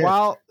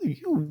while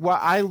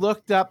I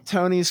looked up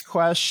Tony's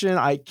question,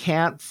 I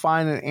can't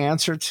find an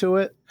answer to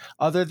it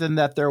other than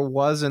that there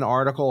was an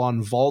article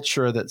on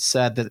Vulture that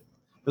said that it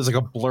was like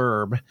a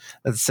blurb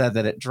that said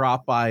that it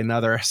dropped by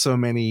another so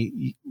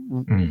many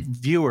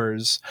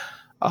viewers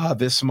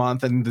this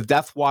month, and the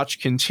Death Watch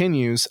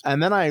continues.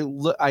 And then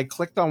I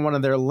clicked on one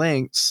of their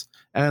links,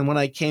 and when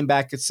I came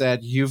back, it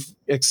said, "You've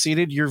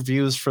exceeded your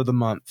views for the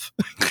month."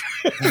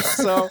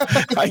 So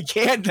I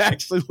can't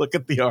actually look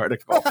at the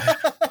article,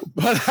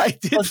 but I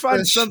did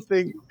find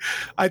something.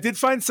 I did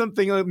find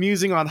something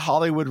amusing on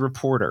Hollywood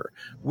Reporter.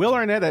 Will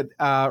Arnett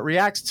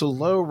reacts to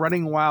low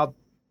Running Wild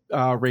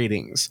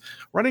ratings.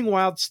 Running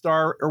Wild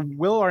star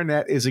Will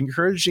Arnett is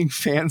encouraging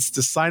fans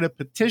to sign a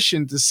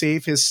petition to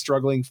save his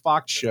struggling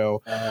Fox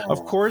show.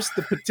 Of course,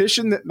 the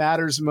petition that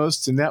matters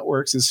most to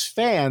networks is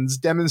fans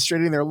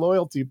demonstrating their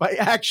loyalty by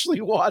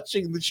actually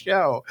watching the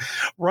show.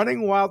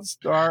 Running Wild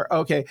star,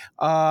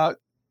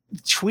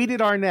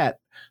 tweeted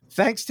Arnett,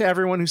 "Thanks to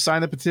everyone who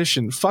signed the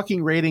petition.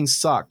 Fucking ratings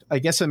sucked. I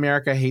guess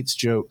America hates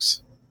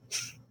jokes."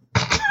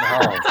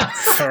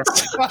 So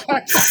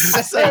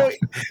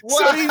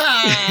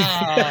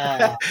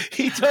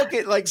he took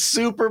it like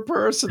super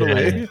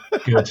personally. Yeah,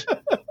 good.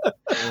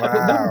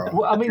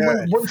 Wow. I mean,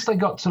 once they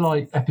got to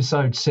like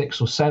episode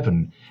 6 or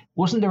 7,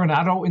 wasn't there an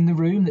adult in the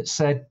room that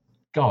said,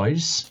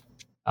 "Guys,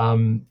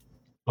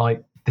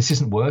 like this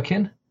isn't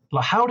working"?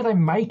 Like, how do they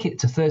make it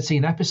to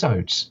 13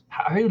 episodes?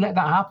 Who let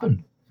that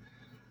happen?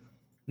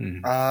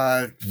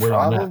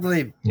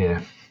 Probably.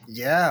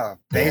 Yeah,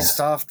 based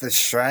off the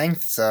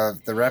strength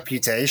of the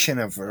reputation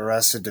of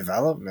Arrested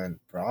Development,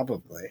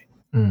 probably.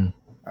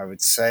 I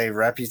would say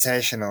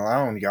reputation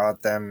alone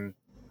got them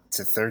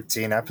to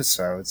 13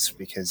 episodes,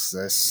 because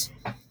this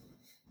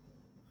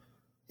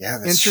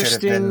should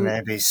have been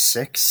maybe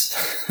 6.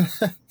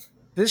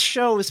 This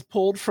show is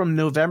pulled from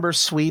November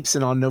sweeps,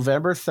 and on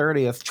November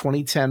 30th,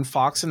 2010,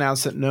 Fox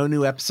announced that no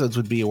new episodes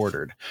would be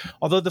ordered.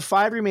 Although the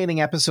 5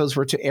 remaining episodes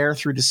were to air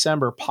through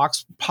December,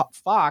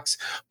 Fox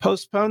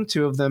postponed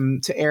 2 of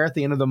them to air at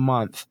the end of the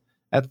month.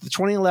 At the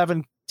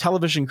 2011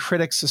 Television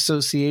Critics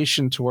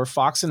Association tour,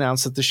 Fox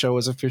announced that the show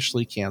was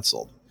officially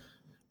canceled.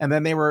 And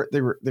then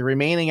the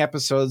remaining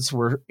episodes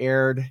were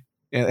aired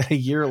a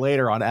year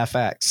later on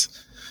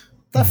FX.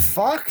 The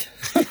fuck?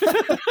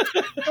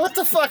 What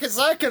the fuck is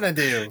that gonna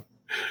do?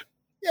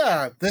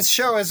 Yeah, this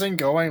show isn't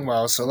going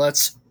well, so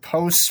let's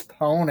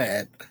postpone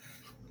it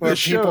where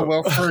people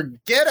will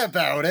forget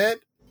about it.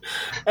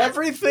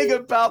 Everything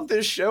about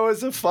this show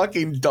is a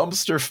fucking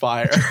dumpster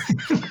fire.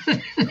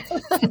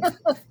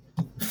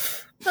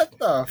 What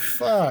the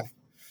fuck?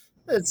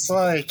 It's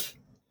like,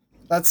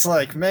 that's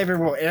like, maybe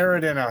we'll air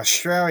it in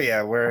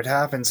Australia where it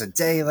happens a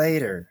day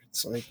later.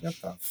 It's like, what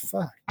the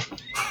fuck?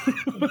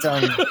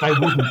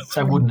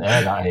 They wouldn't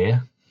air that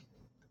here.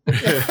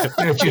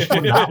 It just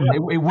wouldn't happen.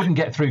 It wouldn't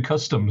get through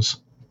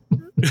customs.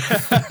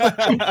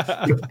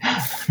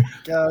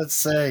 God's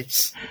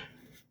sakes.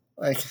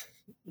 Like,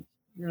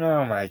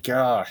 oh my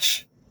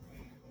gosh.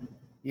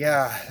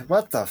 Yeah,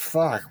 what the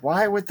fuck?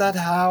 Why would that,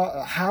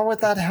 how would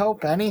that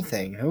help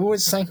anything? Who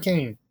was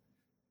thinking,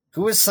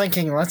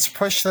 let's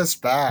push this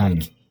back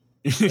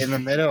in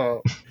the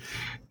middle?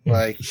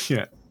 Like,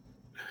 yeah.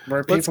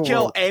 Let's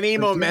kill any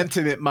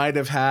momentum it might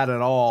have had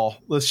at all.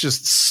 Let's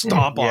just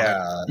stop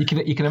on it.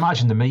 You can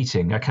imagine the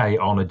meeting. Okay,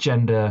 on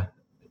agenda,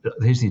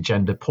 here's the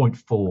agenda. Point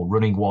 4,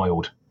 Running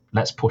Wild.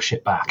 Let's push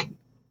it back.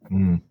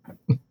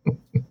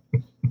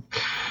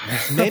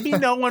 Maybe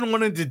no one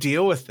wanted to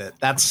deal with it.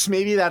 That's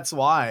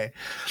why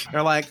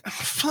they're like,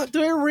 fuck,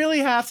 do I really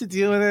have to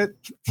deal with it?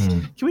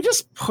 Can we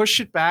just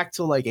push it back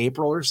to like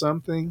April or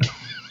something?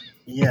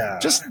 Yeah,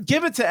 just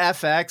give it to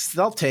FX.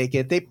 They'll take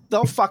it.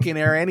 They'll fucking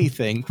air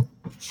anything.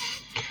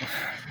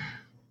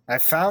 I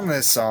found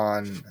this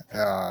on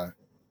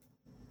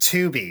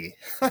Tubi.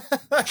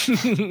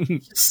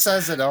 It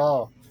says it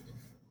all.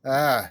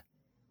 Yeah,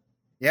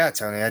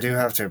 Tony, I do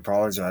have to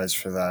apologize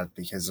for that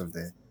because of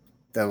the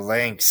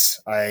links.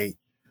 The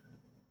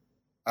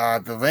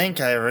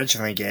link I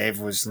originally gave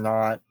was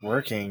not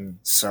working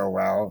so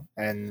well,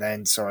 and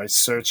then so I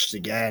searched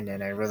again,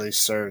 and I really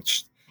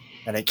searched,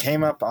 and it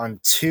came up on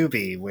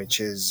Tubi, which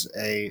is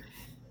a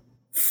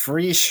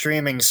free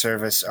streaming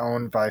service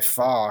owned by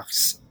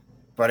Fox,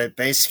 but it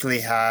basically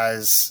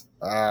has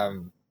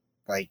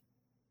like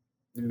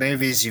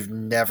movies you've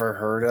never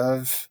heard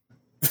of.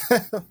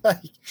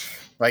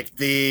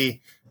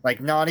 like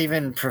not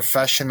even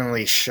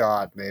professionally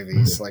shot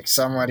movies. Like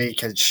somebody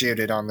could shoot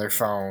it on their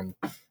phone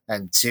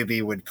and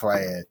Tubi would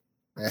play it.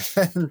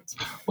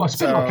 Well, it's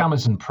a bit like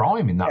Amazon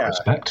Prime in that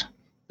respect.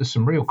 There's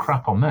some real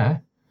crap on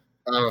there.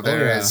 Oh,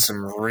 there is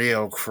some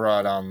real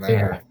crud on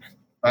there. Yeah.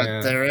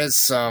 But there is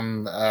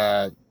some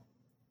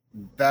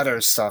better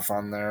stuff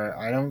on there.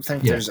 I don't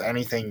think there's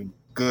anything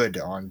good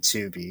on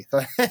Tubi.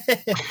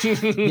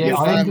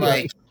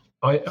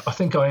 I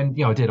think I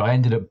did. I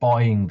ended up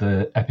buying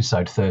the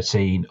episode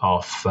 13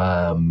 off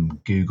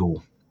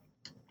Google,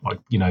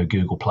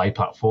 Google Play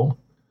platform.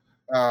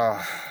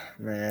 Oh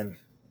man,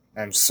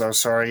 I'm so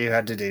sorry you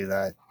had to do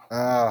that.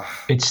 Oh,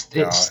 It's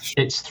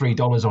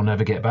 $3. I'll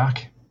never get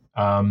back.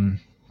 $3.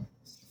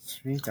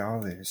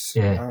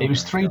 Yeah, it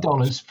was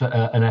 $3 for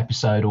an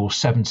episode, or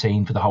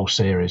 17 for the whole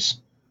series.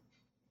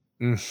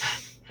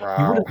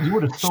 Wow. You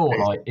would have thought,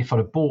 like, if I'd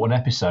have bought an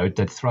episode,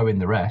 they'd throw in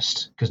the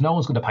rest, because no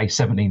one's going to pay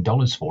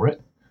 $17 for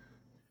it.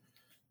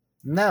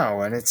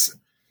 No, and it's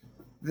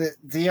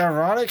the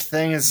ironic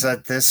thing is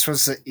that this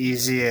was the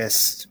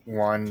easiest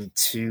one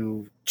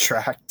to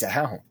track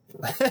down.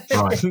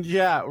 Right.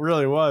 Yeah, it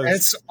really was.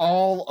 It's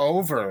all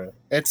over.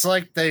 It's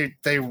like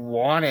they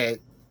want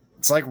it.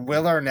 It's like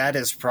Will Arnett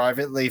is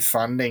privately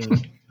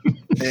funding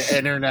the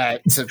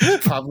internet to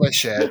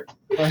publish it.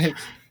 Like,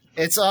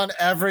 it's on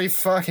every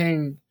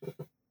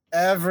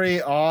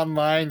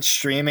online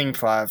streaming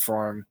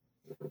platform,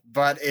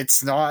 but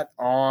it's not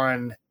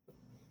on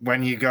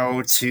when you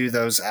go to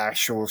those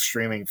actual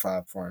streaming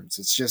platforms.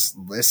 It's just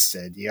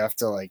listed. You have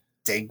to like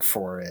dig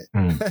for it.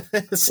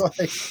 It's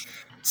like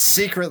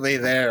secretly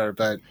there,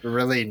 but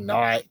really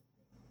not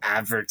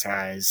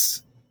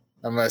advertised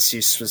unless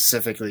you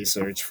specifically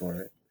search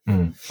for it.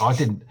 I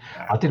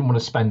didn't want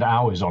to spend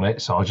hours on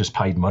it, so I just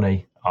paid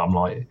money. I'm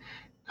like,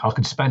 I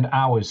could spend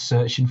hours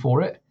searching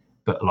for it,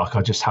 but like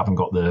I just haven't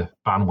got the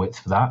bandwidth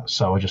for that,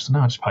 so I just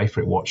pay for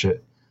it, watch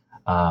it.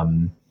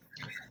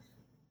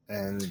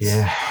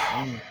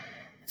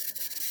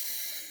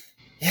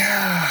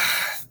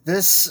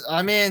 This,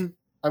 I mean,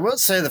 I will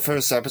say the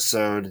first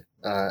episode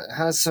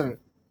had some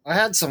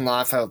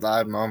laugh out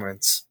loud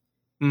moments,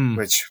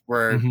 which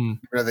were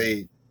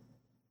really,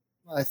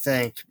 I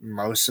think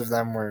most of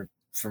them were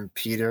from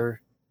Peter.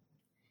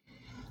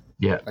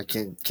 Yeah, I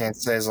can't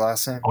say his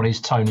last name. On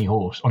his tiny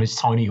horse.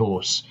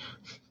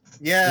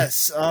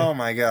 Yes. Oh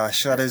my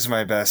gosh, that is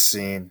my best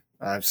scene.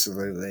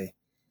 Absolutely.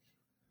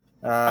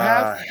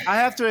 I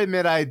have to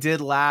admit, I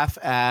did laugh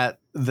at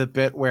the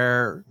bit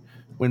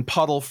when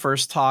Puddle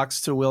first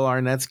talks to Will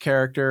Arnett's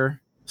character,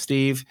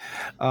 Steve,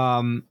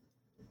 and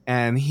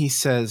he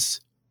says,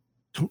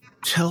 "Don't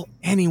tell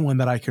anyone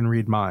that I can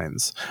read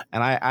minds."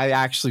 And I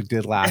actually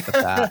did laugh at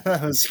that.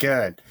 That was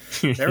good.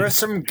 There were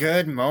some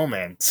good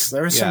moments.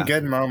 There were some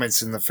good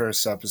moments in the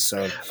first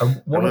episode. I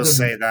will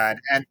say that.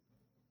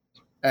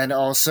 And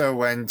also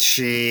when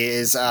she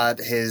is at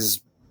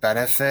his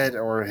benefit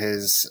or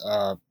his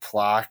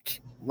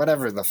plaque,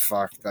 whatever the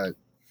fuck,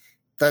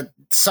 that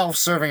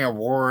self-serving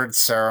award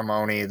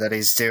ceremony that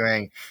he's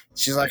doing.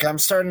 She's like, I'm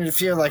starting to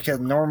feel like a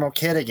normal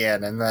kid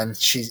again. And then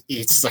she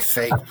eats the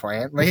fake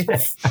plant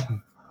leaf.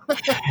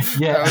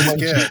 Yeah, that was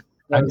good.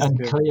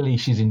 And clearly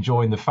she's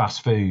enjoying the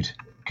fast food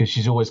because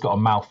she's always got a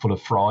mouthful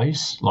of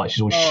fries. Like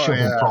she's always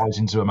shoving fries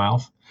into her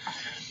mouth.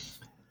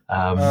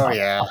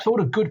 I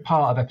thought a good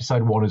part of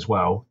episode 1 as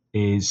well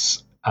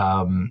is,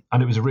 and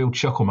it was a real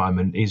chuckle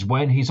moment, is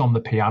when he's on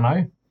the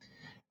piano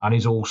and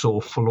he's all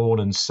sort of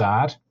forlorn and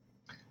sad.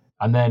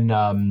 And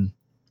then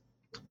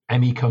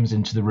Emmy comes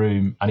into the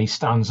room and he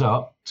stands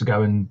up to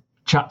go and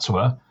chat to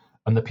her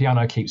and the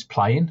piano keeps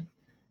playing.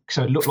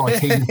 So it looked like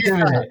he was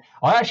doing it.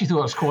 I actually thought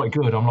that was quite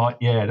good. I'm like,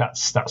 yeah,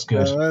 that's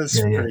good. That was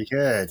pretty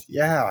good.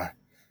 Yeah.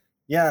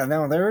 Yeah,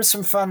 no, there were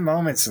some fun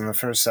moments in the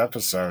first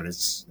episode.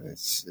 It's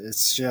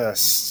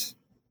just...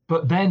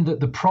 But then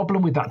the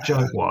problem with that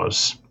joke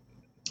was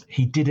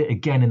he did it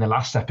again in the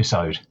last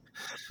episode.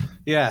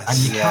 Yes. And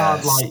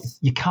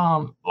you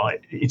can't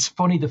it's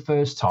funny the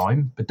first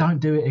time, but don't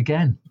do it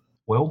again.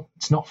 Will,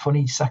 it's not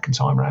funny second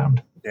time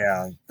round.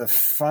 Yeah, the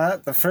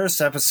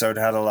first episode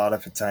had a lot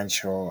of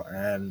potential,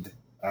 and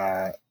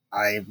I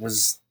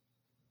was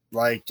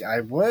like,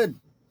 I would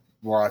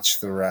watch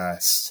the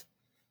rest.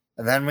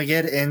 And then we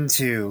get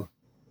into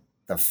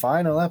the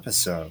final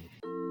episode.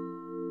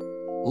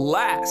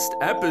 Last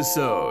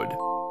episode.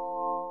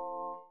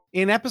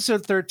 In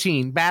episode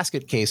 13,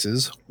 Basket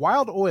Cases,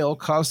 Wilde Oil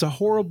caused a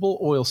horrible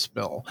oil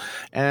spill,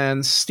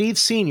 and Steve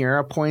Sr.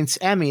 appoints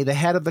Emmy the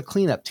head of the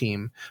cleanup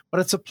team,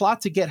 but it's a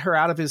plot to get her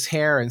out of his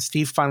hair, and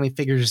Steve finally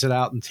figures it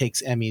out and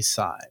takes Emmy's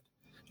side.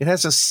 It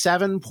has a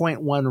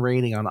 7.1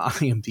 rating on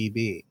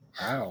IMDb.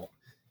 Wow.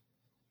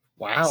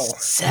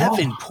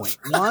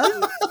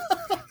 7.1?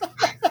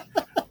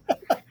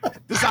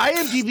 Does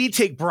IMDb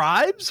take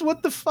bribes?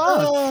 What the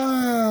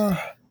fuck?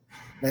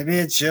 Maybe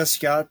it just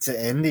got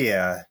to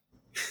India.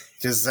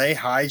 Because they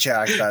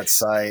hijacked that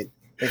site.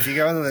 If you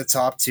go to the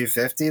top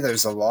 250,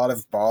 there's a lot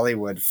of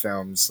Bollywood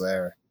films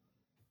there.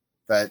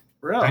 They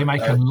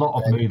make a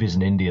lot of movies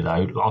in India,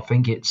 though. I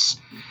think it's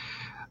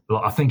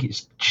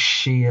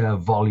sheer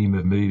volume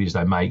of movies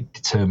they make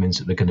determines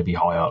that they're going to be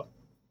high up,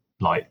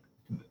 like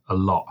a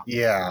lot.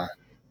 Yeah,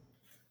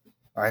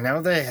 I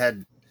know they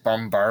had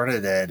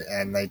bombarded it,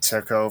 and they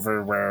took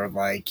over where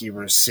like you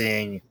were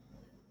seeing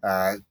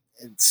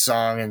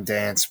song and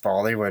dance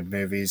Bollywood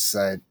movies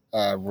that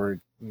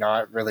were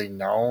not really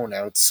known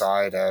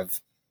outside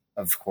of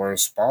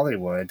course,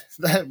 Bollywood,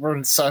 that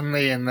were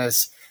suddenly in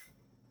this,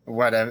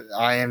 what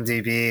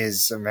IMDb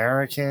is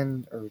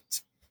American or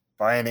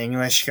by an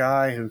English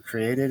guy who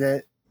created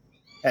it.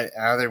 And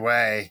either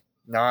way,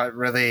 not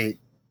really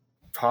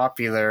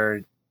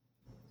popular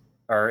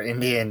or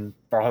Indian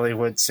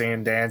Bollywood sing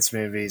and dance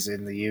movies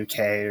in the UK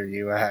or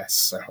US.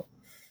 So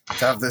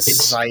to have this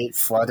site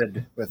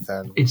flooded with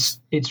them. It's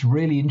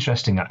really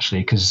interesting,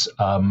 actually, because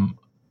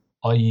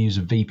I use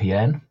a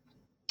VPN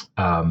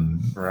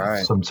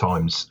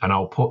sometimes, and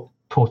I'll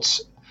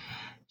put.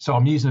 So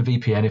I'm using a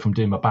VPN if I'm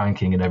doing my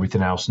banking and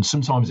everything else, and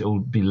sometimes it will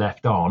be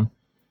left on,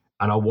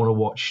 and I want to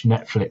watch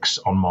Netflix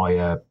on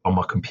my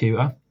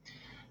computer.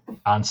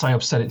 And say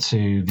I've set it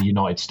to the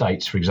United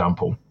States, for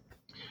example.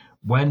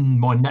 When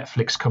my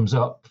Netflix comes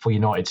up for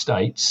United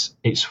States,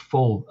 it's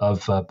full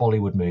of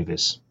Bollywood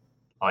movies,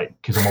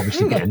 because I'm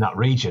obviously getting that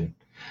region.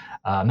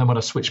 And then when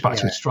I switch back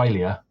to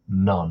Australia,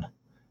 none.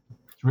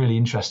 It's really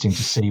interesting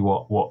to see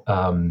what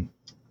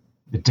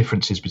the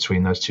difference is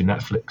between those two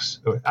Netflix.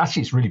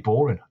 Actually, it's really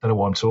boring. I don't know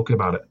why I'm talking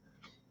about it.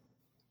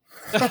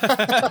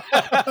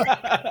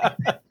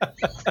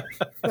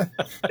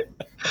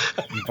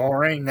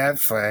 Boring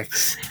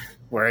Netflix,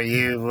 where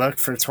you look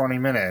for 20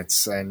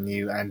 minutes and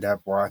you end up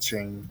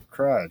watching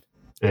crud.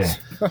 Yeah.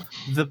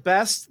 The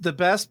best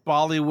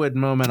Bollywood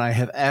moment I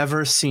have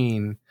ever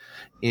seen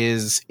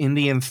is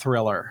Indian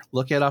Thriller.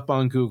 Look it up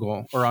on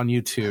Google or on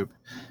YouTube.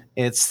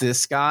 It's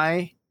this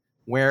guy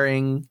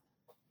wearing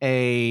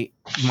a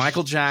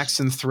Michael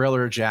Jackson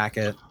Thriller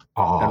jacket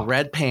and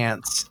red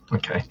pants.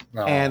 Okay.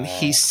 And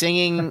he's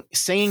singing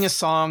a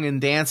song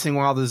and dancing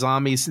while the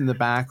zombies in the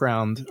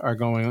background are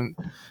going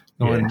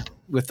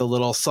with the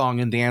little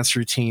song and dance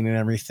routine and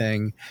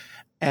everything.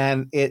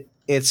 And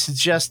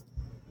it's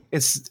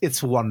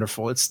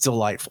wonderful. It's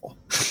delightful.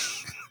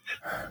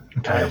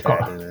 I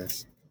bet it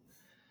is.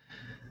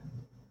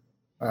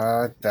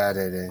 I bet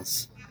it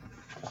is.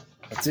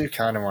 I do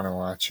kind of want to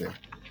watch it,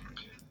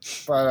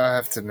 but I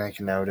have to make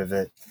a note of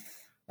it.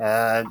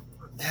 I'll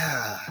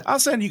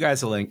send you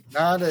guys a link.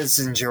 Not as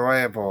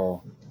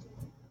enjoyable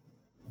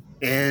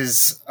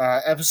is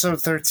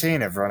episode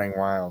 13 of Running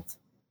Wild.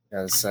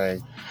 Gotta say,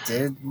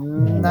 did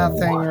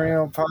nothing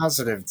real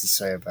positive to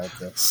say about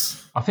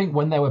this. I think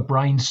when they were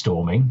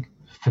brainstorming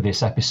for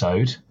this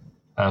episode,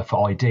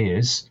 for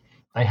ideas,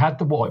 they had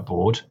the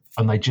whiteboard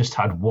and they just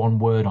had one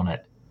word on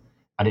it,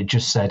 and it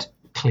just said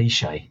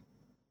cliche.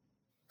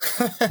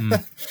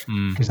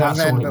 Because that's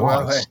all it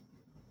was.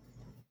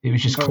 It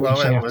was just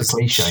cliche after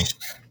cliche.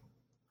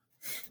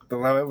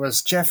 Below it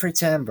was Jeffrey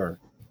Tambor.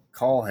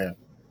 Call him.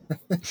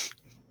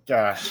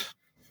 Gosh.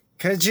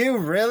 Could you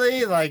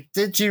really?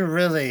 Did you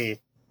really?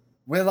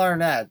 Will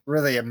Arnett,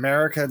 really,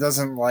 America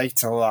doesn't like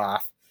to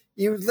laugh.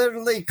 You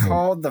literally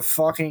called the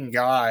fucking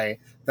guy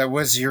that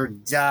was your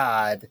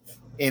dad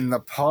in the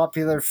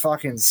popular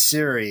fucking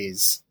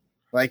series.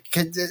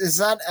 Is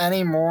that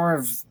any more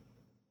of...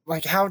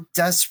 how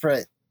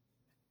desperate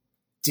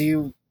do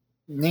you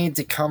need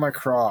to come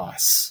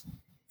across?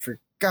 For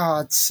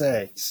God's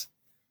sakes.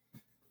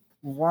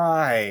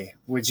 Why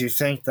would you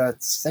think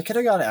that's... They could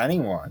have got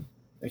anyone.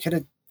 They could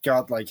have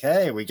got,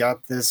 hey, we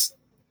got this,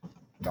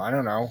 I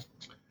don't know,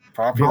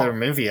 popular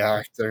movie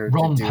actor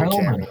Ron to do Perlman.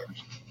 a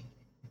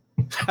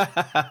cameo.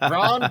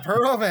 Ron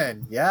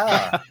Perlman.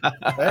 Yeah.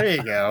 There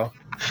you go.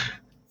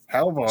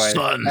 Hellboy.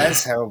 Son.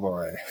 As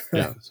Hellboy.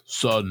 Yeah,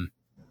 son.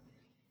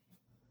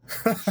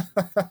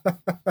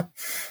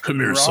 Come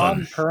here, Ron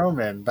son.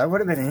 Perlman. That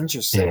would have been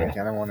interesting. Yeah. I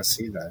kind of want to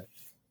see that.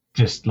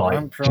 Just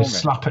Ron Perlman.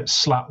 just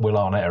slap Will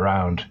Arnett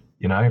around,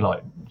 tear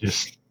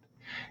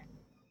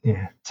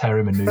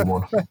him a new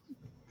one.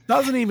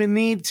 Doesn't even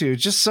need to.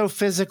 Just so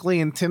physically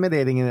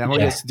intimidating, and all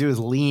he has to do is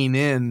lean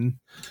in.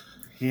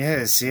 He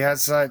is. He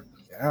has that.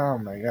 Oh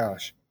my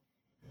gosh.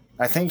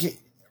 I think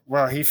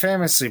he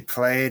famously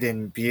played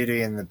in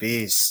Beauty and the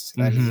Beast,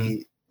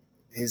 and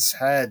his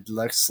head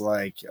looks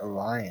like a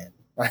lion.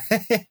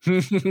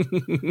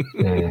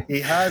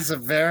 He has a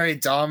very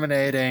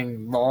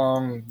dominating,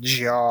 long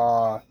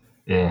jaw.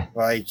 Yeah.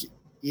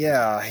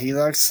 He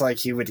looks like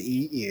he would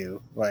eat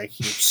you. Your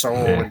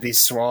soul would be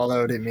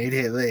swallowed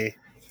immediately.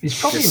 He's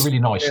probably a really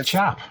nice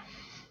chap.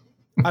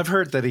 I've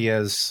heard that he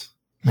is.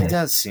 He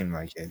does seem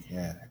like it,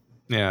 yeah.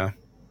 Yeah.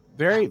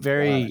 Very,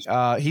 very,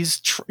 he's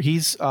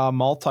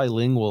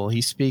multilingual.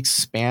 He speaks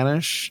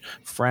Spanish,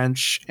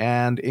 French,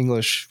 and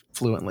English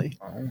fluently.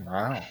 Oh,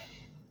 wow.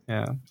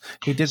 Yeah.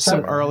 He did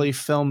some early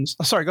films.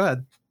 Oh, sorry, go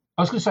ahead.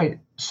 I was going to say,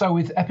 so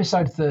with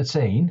episode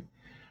 13,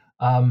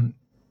 I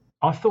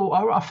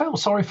felt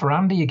sorry for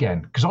Andy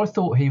again, because I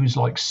thought he was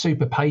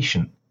super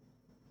patient.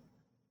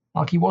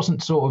 He wasn't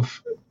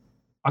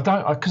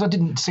because I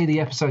didn't see the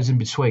episodes in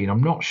between.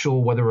 I'm not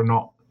sure whether or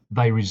not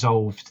they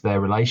resolved their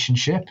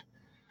relationship.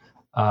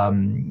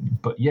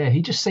 But yeah,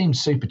 he just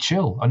seems super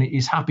chill, and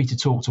he's happy to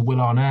talk to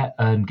Will Arnett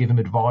and give him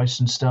advice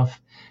and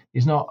stuff.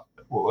 He's not,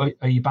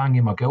 are you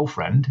banging my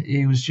girlfriend?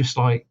 He was just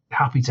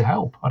happy to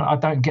help. I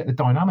don't get the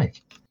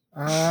dynamic.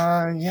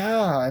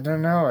 Yeah, I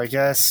don't know. I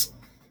guess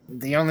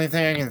the only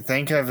thing I can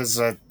think of is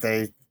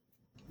that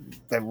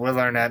Will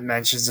Arnett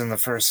mentions in the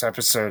first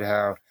episode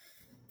how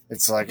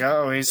it's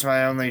he's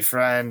my only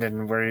friend,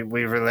 and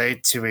we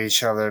relate to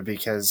each other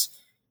because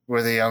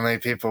we're the only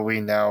people we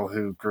know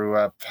who grew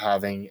up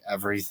having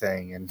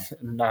everything and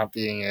not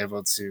being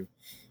able to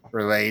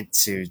relate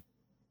to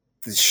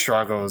the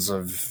struggles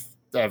of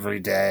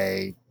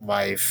everyday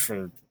life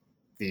for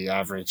the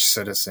average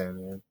citizen,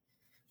 or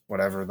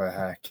whatever the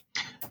heck.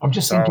 I'm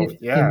just thinking,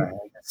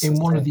 in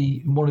one of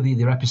the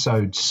other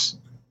episodes,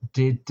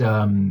 did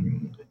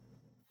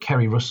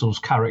Keri Russell's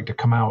character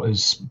come out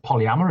as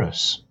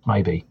polyamorous?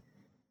 Maybe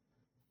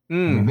we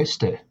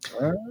missed it.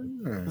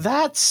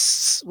 That's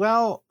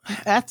sort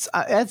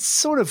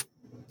of,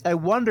 I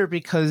wonder,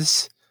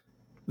 because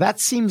that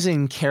seems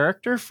in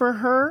character for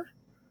her,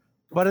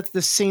 but at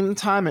the same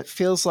time, it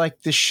feels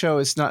like this show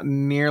is not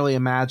nearly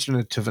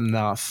imaginative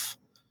enough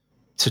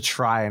to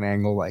try an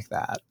angle like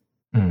that.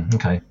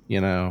 Okay,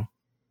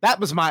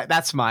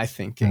 that's my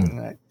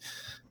thinking.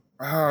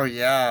 Oh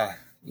yeah.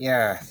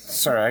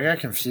 Sorry, I got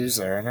confused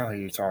there. I know who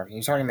you're talking.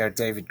 You're talking about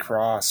David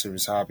Cross, who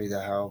was happy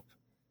to help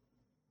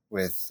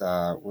with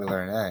Will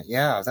Arnett.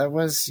 Yeah, that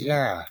was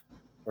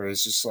where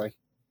he's just like,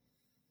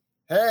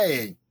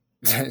 "Hey,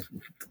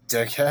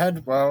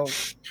 dickhead. Well,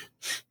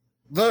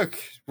 look,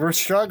 we're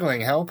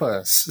struggling. Help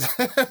us."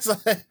 It's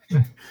like,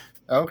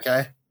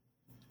 okay.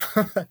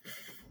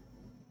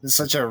 It's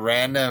such a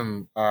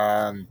random.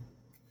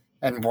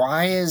 And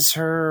why is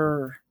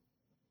her?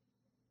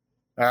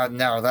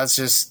 No, that's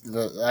just.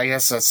 I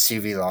guess that's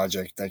TV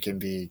logic that can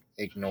be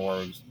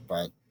ignored.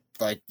 But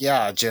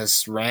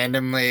just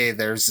randomly,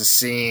 there's a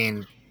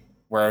scene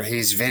where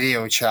he's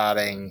video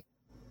chatting,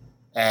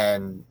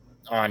 and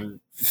on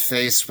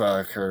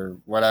Facebook or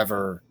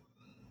whatever,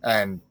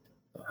 and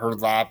her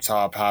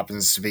laptop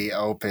happens to be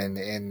open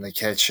in the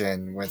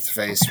kitchen with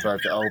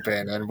Facebook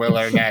open, and Will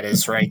Arnett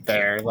is right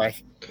there.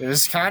 Like, it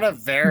was kind of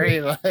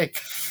very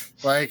like,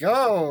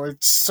 oh,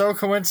 it's so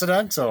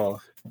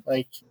coincidental.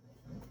 Like,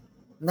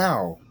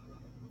 no,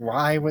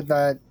 why would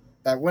that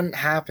wouldn't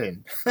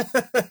happen?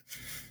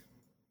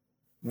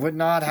 Would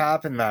not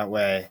happen that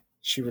way.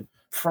 She would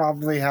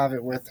probably have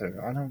it with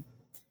her.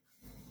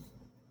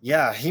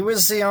 Yeah, he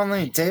was the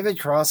only David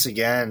Cross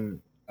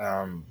again.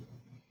 The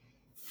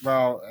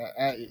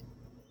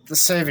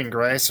saving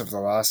grace of the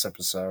last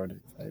episode,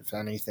 if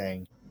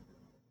anything,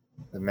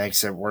 that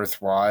makes it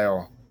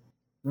worthwhile.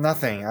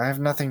 Nothing. I have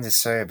nothing to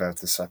say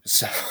about this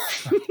episode.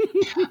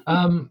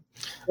 The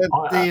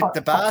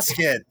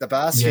basket. The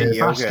basket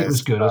yoga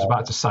was good. I was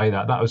about to say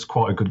that. That was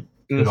quite a good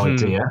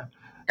idea.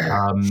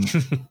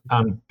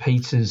 And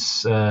Peter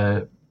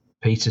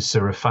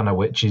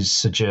Serafinowicz's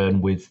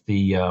sojourn with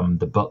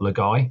the butler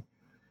guy.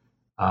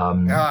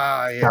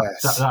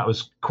 Yes. That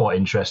was quite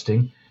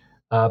interesting.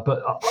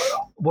 But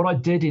what I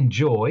did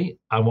enjoy,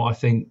 and what I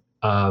think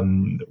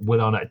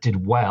Will Arnett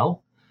did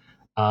well,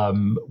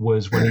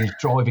 was when he was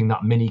driving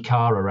that mini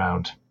car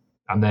around,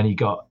 and then he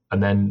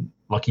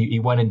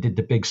went and did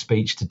the big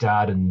speech to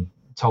Dad and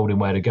told him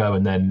where to go,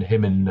 and then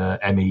him and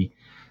Emmy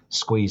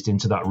squeezed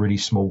into that really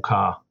small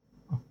car.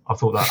 I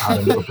thought that had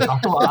a little bit. I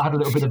thought that had a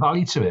little bit of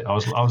value to it. I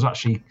was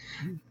actually,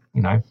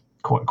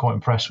 quite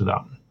impressed with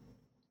that.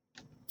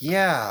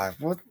 Yeah,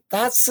 well,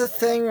 that's the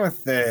thing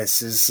with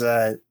this is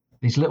that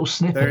these little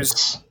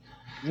snippets.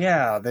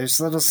 There's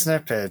little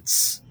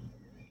snippets,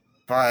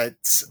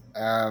 but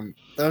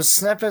those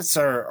snippets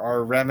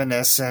are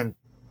reminiscent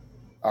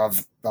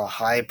of the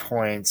high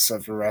points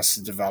of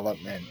Arrested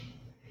Development.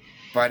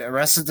 But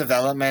Arrested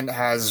Development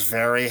has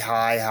very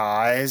high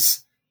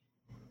highs,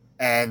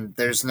 and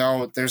there's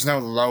no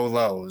low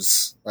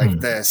lows. Like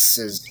this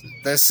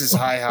is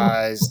high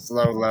highs,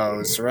 low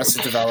lows.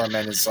 Arrested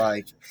Development is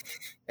like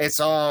it's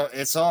all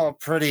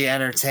pretty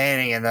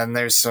entertaining, and then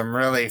there's some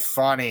really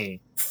funny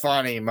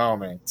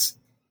moments.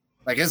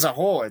 Like, as a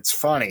whole, it's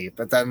funny,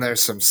 but then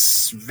there's some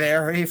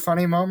very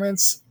funny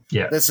moments.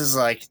 Yeah, this is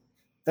like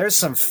there's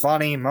some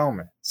funny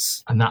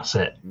moments, and that's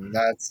it.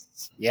 That's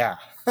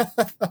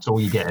That's all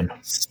you're getting.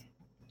 That's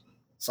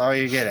all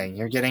you're getting.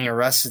 You're getting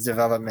Arrested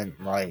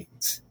Development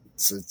light.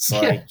 It's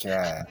like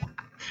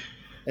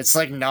it's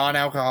like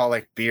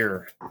non-alcoholic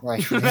beer.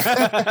 Like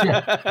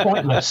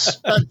pointless.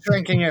 Not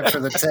drinking it for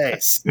the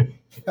taste.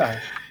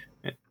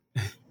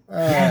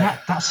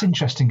 That's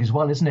interesting as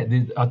well, isn't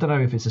it? I don't know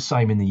if it's the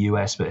same in the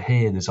US, but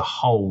here there's a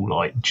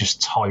whole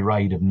just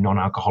tirade of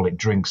non-alcoholic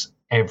drinks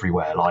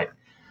everywhere, like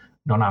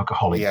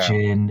non-alcoholic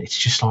gin. It's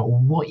just like, well,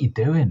 what are you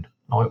doing?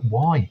 Like,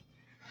 why?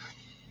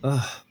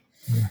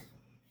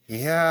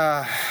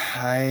 Yeah,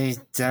 I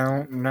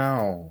don't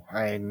know.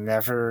 I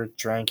never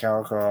drank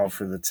alcohol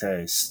for the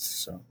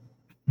taste, so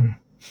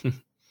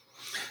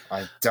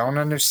I don't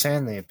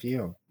understand the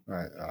appeal.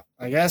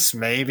 I guess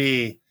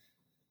maybe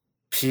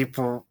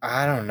people,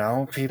 I don't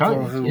know,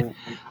 who...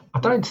 I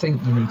don't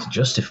think you need to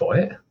justify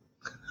it.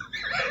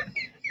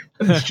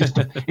 It's just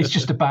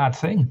a bad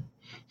thing.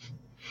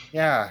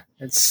 Yeah,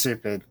 it's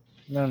stupid.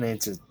 No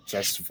need to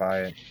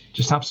justify it.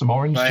 Just have some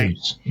orange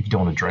juice if you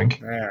don't want to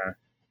drink.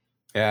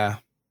 Yeah.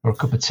 Or a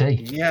cup of tea.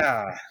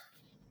 Yeah.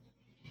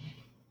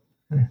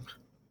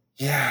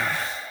 Yeah.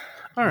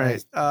 All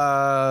right.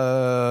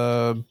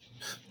 I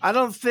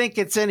don't think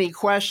it's any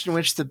question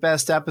which the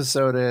best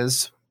episode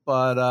is,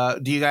 but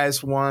do you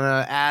guys want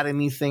to add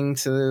anything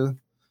to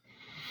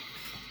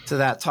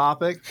that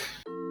topic?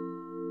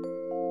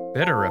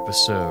 Better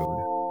episode.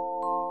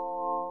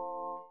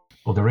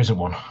 Well, there isn't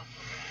one.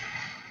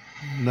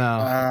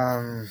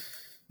 No.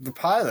 The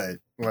pilot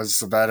was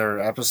the better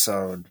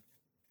episode.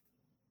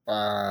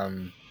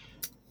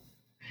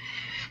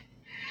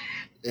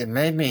 It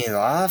made me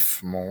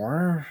laugh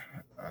more.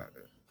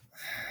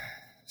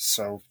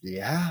 So,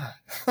 yeah.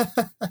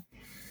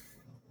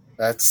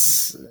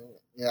 That's,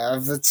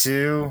 of the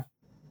two,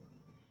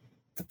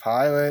 the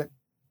pilot,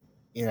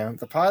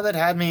 the pilot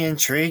had me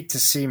intrigued to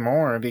see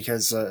more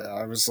because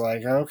I was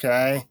like,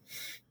 okay,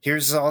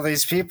 here's all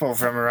these people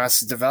from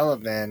Arrested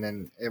Development,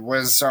 and it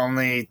was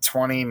only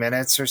 20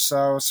 minutes or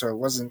so it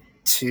wasn't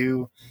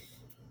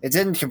it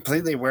didn't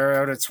completely wear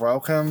out its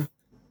welcome,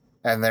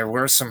 and there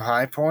were some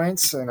high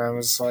points, and I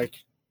was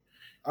like,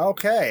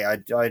 okay,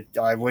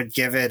 I would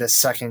give it a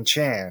second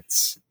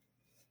chance.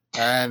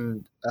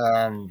 And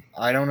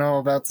I don't know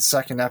about the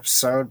second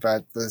episode,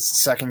 but the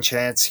second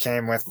chance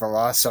came with the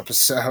last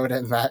episode,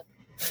 and that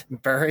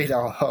buried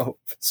all hope.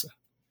 So.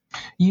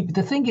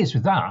 The thing is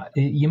with that,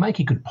 you make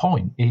a good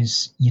point,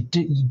 is you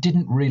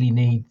didn't really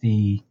need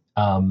the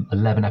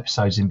 11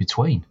 episodes in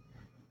between.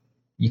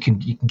 You can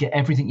get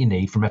everything you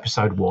need from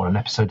episode 1 and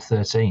episode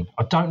 13.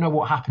 I don't know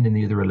what happened in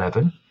the other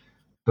 11,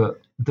 but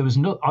there was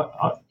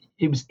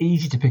it was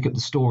easy to pick up the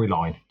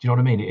storyline. Do you know what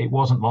I mean? It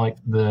wasn't like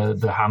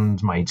the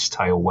Handmaid's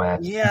Tale where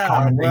you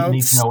kind of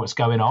need to know what's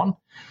going on.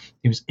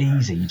 It was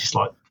easy, just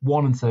like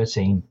 1 and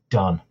 13,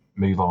 done,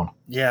 move on.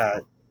 Yeah.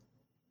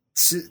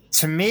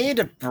 To me,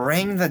 to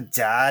bring the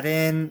dad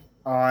in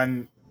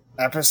on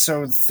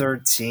episode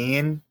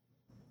 13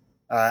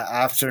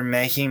 after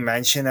making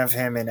mention of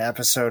him in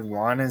episode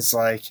 1 is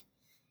like,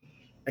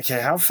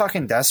 okay, how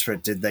fucking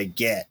desperate did they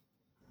get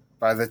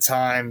by the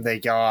time they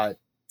got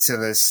to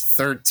this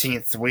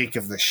 13th week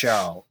of the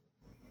show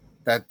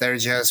that they're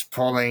just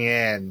pulling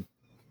in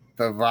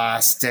the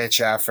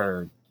last-ditch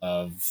effort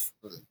of,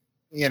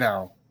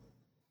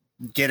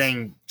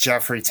 getting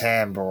Jeffrey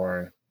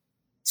Tambor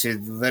to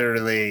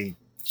literally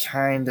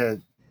kind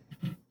of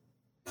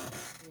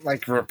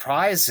like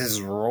reprise his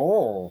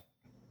role,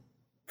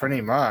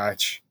 pretty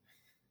much.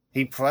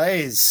 He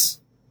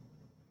plays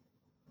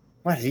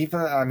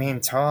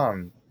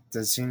Tom,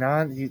 does he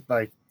not?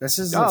 This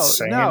is the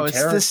same character. No,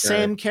 it's the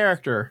same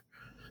character.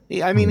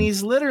 I mean,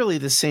 he's literally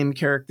the same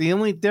character. The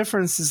only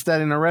difference is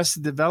that in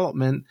Arrested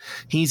Development,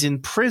 he's in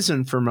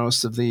prison for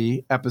most of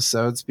the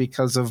episodes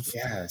because of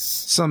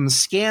some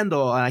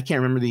scandal. And I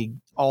can't remember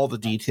all the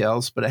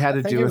details, but it had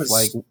to do with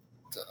like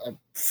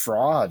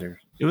fraud.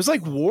 It was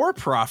like war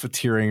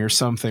profiteering or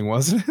something,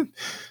 wasn't it?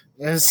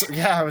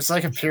 It was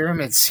like a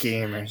pyramid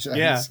scheme or something.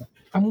 Yeah.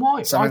 And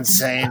why? Some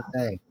insane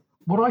thing.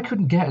 What I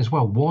couldn't get as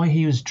well, why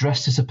he was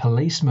dressed as a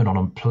policeman on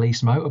a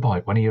police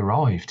motorbike when he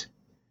arrived.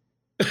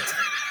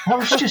 That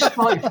was just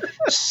like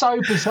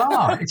so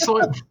bizarre. It's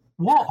like,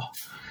 what?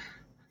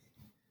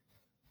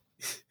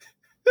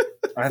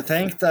 I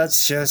think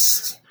that's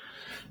just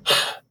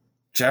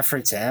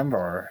Jeffrey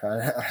Tambor.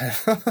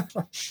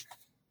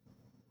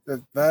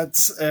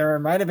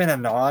 It might have been a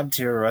nod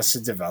to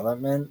Arrested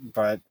Development,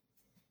 but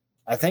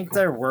I think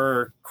there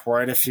were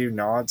quite a few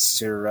nods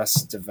to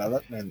Arrested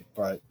Development,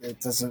 but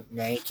it doesn't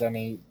make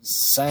any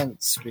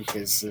sense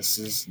because this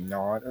is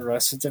not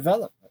Arrested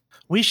Development.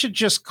 We should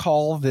just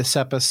call this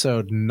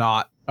episode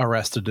not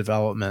Arrested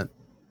Development,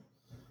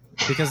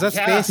 because that's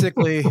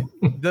basically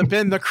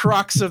been the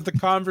crux of the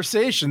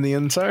conversation the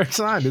entire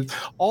time. It's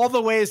all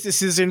the ways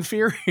this is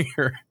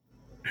inferior.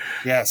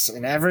 Yes,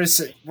 and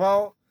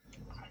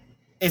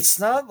it's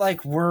not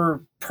like we're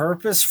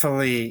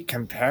purposefully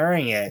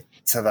comparing it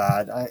to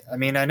that. I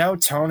mean, I know,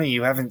 Tony,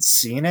 you haven't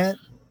seen it,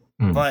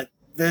 but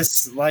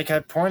this, like I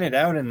pointed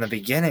out in the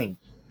beginning,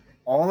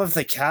 all of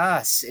the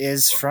cast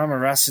is from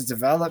Arrested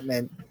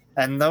Development,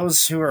 and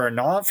those who are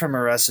not from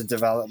Arrested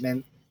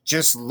Development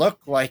just look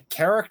like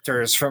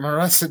characters from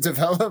Arrested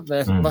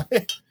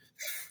Development.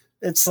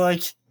 It's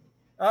like,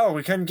 oh,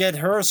 we couldn't get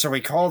her, so we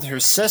called her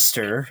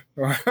sister,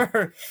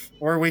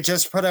 or we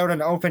just put out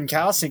an open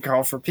casting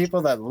call for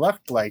people that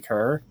looked like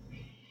her.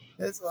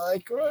 It's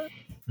like, what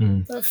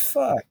the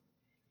fuck?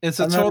 It's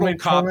a total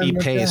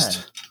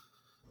copy-paste.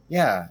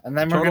 Yeah, and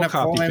then we're going to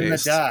pull in the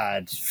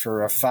dad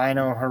for a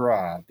final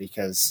hurrah,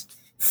 because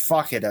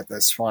fuck it at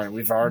this point.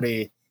 We've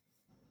already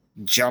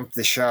jumped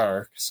the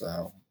shark,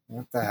 so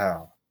what the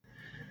hell?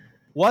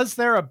 Was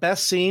there a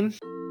best scene?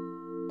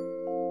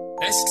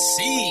 Best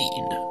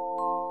scene?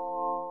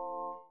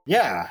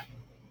 Yeah,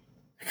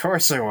 of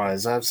course there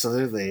was,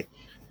 absolutely.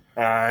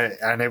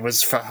 And it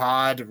was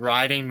Fahad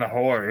riding the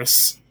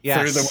horse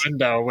through the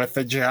window with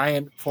a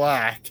giant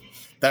plaque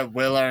that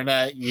Will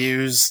Arnett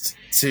used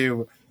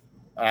to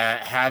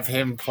have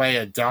him play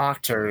a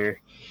doctor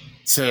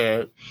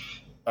to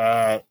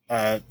a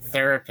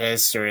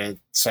therapist or a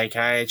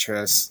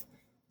psychiatrist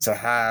to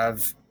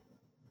have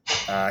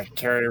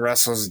Keri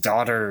Russel's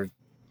daughter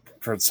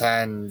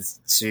pretend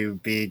to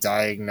be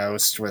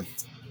diagnosed with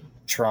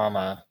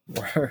trauma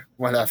or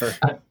whatever.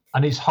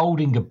 And he's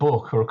holding a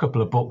book or a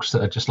couple of books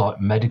that are just like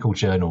medical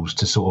journals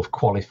to sort of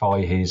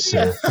qualify his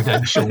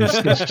credentials.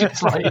 It's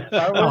just like,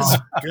 that was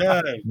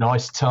good.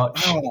 Nice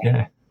touch. Oh.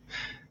 Yeah.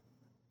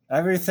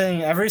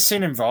 Every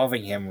scene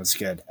involving him was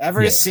good.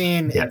 Every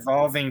scene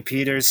involving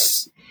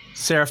Peter's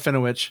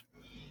Serafinowicz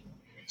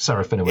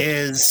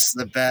is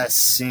the best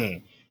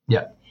scene.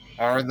 Yeah.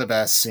 Are the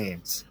best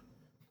scenes.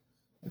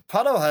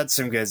 Puddle had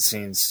some good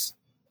scenes.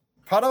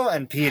 Puddle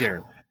and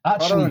Peter.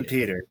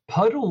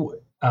 Puddle,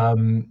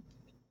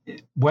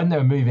 when they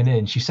were moving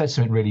in, she said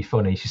something really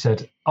funny. She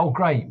said, "Oh,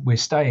 great, we're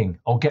staying.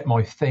 I'll get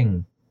my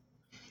thing."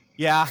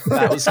 Yeah,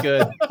 that was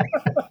good.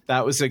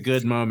 That was a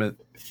good moment.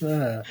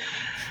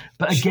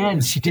 But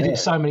again, she did it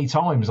so many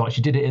times. Like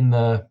she did it in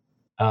the,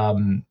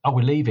 "Oh,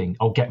 we're leaving.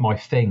 I'll get my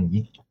thing."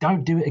 You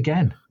don't do it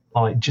again.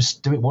 Like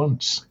just do it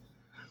once.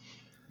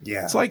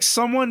 Yeah, it's like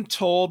someone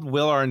told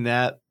Will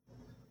Arnett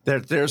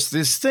that there's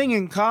this thing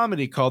in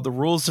comedy called the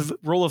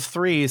rule of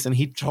threes, and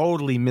he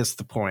totally missed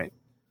the point.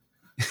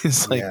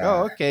 It's like,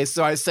 oh, okay,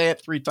 so I say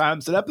it 3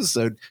 times an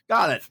episode.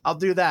 Got it. I'll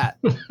do that.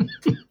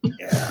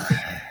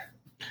 Yeah.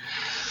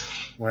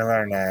 Will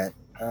Arnett.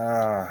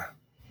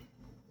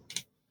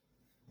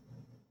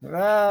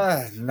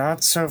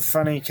 Not so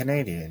funny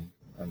Canadian,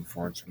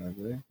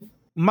 unfortunately.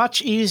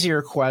 Much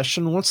easier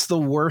question. What's the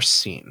worst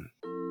scene?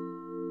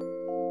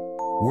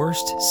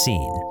 Worst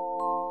scene.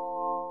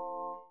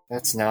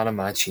 That's not a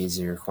much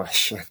easier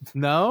question.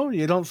 No,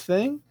 you don't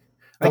think?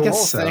 I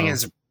guess whole thing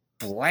is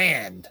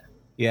bland.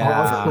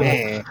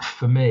 Yeah.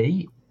 For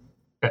me,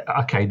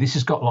 okay, this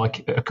has got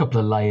like a couple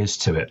of layers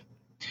to it.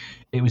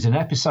 It was in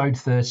episode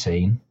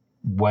 13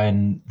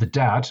 when the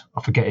dad,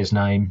 I forget his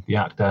name, the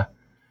actor,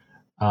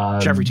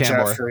 Jeffrey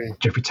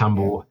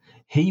Tambor,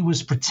 he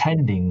was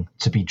pretending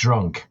to be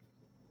drunk.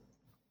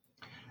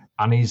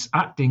 And his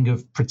acting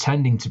of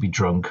pretending to be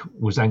drunk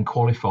was then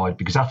qualified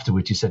because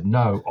afterwards he said,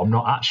 "No, I'm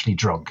not actually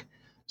drunk."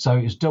 So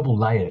it was double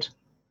layered.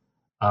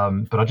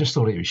 But I just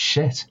thought it was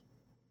shit.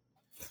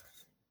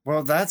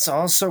 Well, that's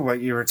also what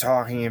you were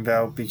talking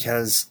about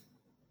because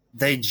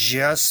they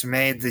just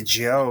made the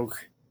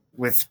joke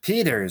with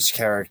Peter's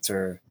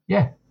character.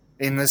 Yeah.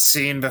 In the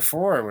scene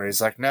before where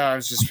he's like, "No, I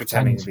was just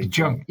pretending to be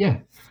drunk." Yeah.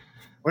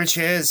 Which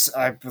is,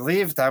 I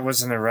believe that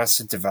was an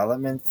Arrested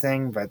Development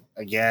thing, but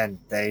again,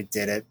 they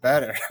did it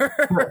better.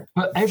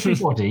 But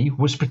everybody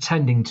was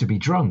pretending to be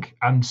drunk,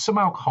 and some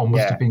alcohol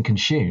must have been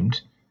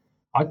consumed.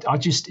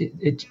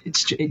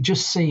 It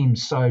just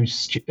seems so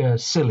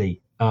silly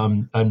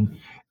and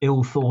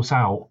ill thought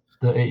out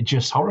that it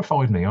just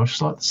horrified me. I was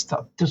just like,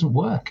 that doesn't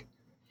work.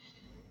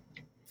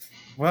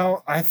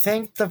 Well, I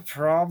think the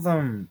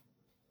problem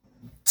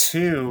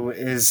too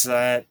is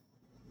that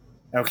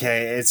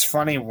it's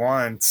funny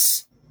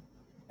once.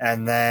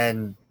 And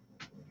then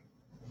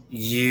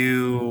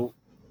there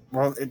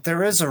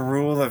is a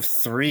rule of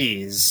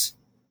threes,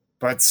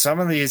 but some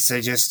of these they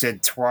just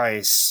did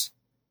twice,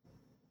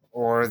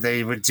 or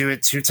they would do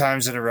it 2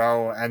 times in a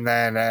row, and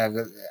then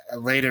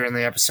later in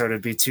the episode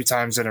it'd be 2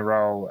 times in a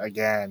row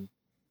again.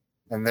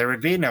 And there would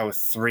be no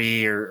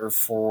 3 or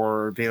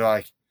 4. It'd be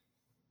like,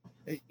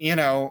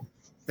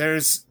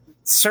 there's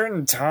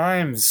certain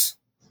times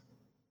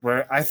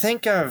where I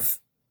think of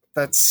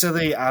that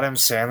silly Adam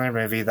Sandler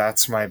movie,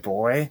 That's My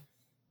Boy.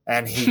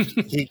 And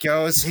he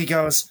goes to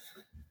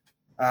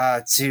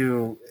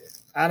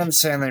Adam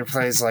Sandler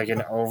plays like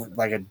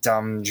a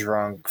dumb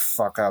drunk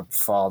fuck up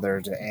father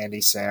to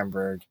Andy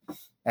Samberg,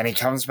 and he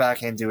comes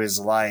back into his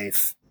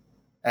life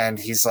and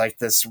he's like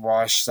this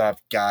washed up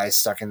guy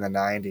stuck in the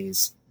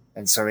 90s,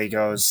 and so he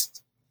goes,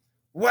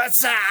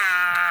 "What's up?"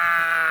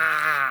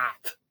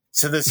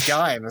 to this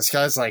guy, and this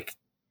guy's like,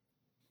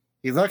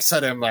 he looks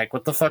at him like,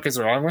 "What the fuck is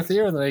wrong with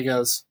you?" And then he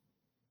goes,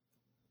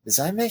 "Is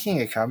I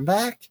making a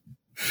comeback?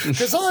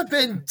 Because I've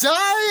been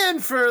dying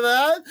for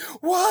that.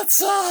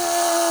 What's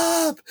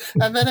up?"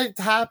 And then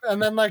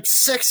and then like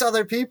 6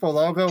 other people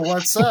all go,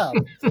 "What's up?"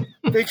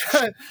 And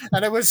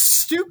it was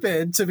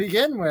stupid to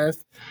begin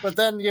with, but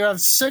then you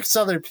have 6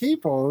 other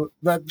people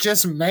that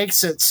just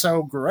makes it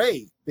so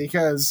great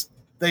because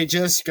they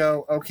just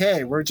go,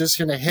 "Okay, we're just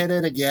gonna hit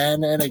it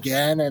again and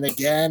again and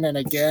again and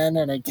again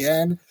and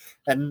again,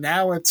 and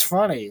now it's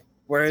funny."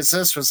 Whereas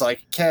this was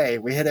like, "Okay,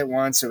 we hit it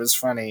once, it was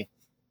funny.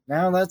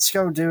 Now let's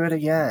go do it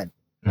again."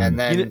 And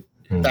then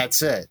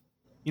that's it.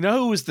 You know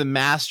who was the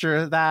master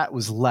of that?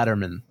 Was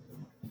Letterman.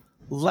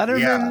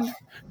 Letterman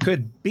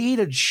could beat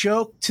a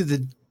joke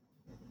to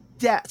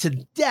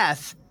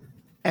death,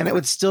 and it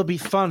would still be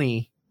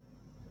funny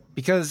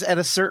because at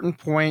a certain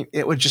point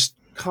it would just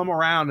come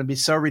around and be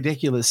so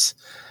ridiculous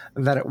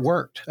that it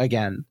worked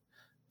again.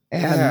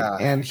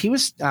 And he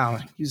was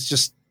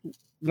just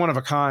one of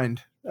a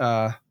kind.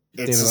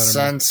 It's a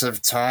sense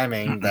of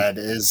timing that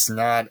is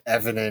not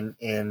evident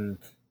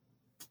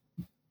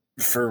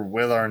for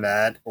Will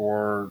Arnett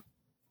or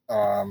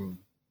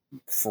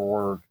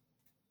for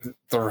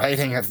the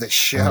writing of the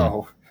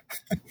show.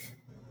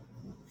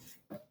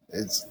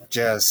 It's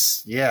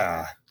just,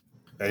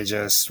 they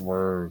just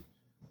were.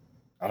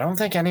 I don't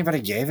think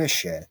anybody gave a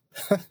shit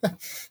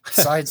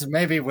besides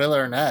maybe Will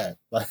Arnett.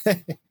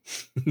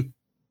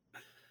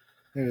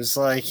 It was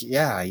like,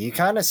 you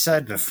kind of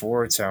said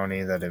before,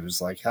 Tony, that it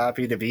was like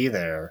Happy to Be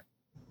There.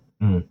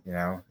 It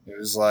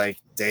was like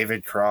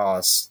David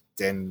Cross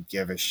didn't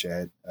give a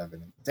shit.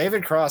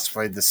 David Cross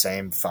played the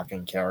same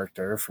fucking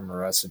character from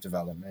Arrested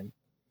Development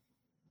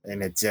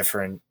in a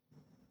different...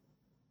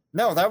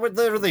 No, that would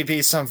literally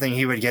be something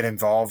he would get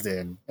involved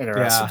in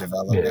Arrested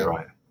Development. Yeah,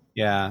 right.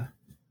 Yeah.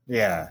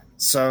 Yeah.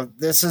 So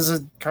this is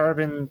a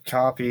carbon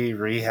copy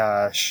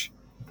rehash,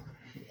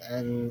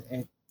 and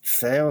it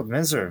failed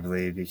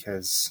miserably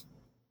because,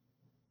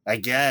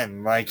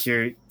 again, like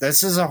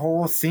this is a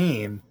whole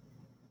theme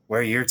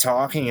where you're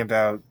talking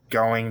about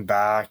going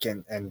back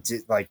and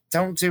like,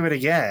 don't do it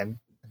again.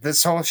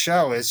 This whole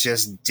show is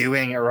just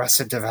doing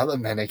Arrested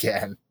Development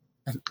again.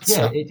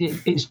 Yeah,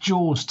 it's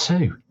Jaws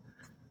 2.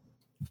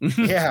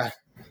 Yeah.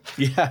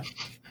 Yeah.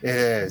 It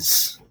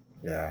is.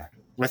 Yeah.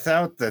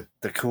 Without the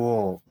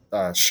cool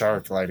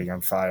shark lighting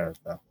on fire,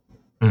 though.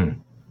 Mm.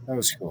 That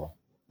was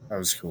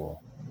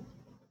cool.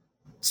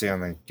 It's the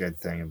only good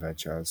thing about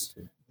Jaws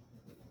 2.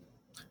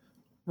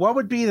 What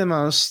would be the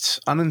most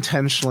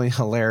unintentionally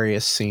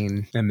hilarious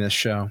scene in this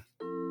show?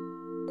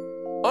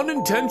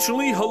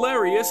 Unintentionally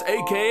hilarious,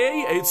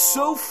 aka it's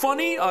so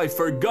funny I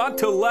forgot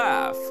to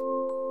laugh.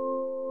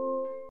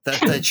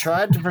 That they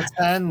tried to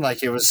pretend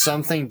like it was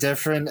something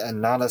different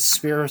and not a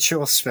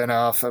spiritual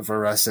spin-off of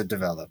Arrested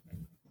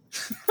Development.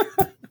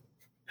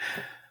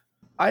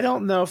 I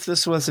don't know if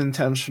this was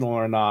intentional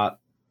or not,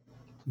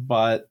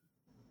 but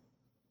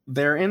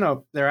they're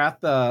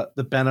at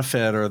the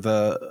benefit or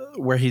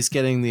where he's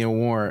getting the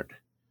award,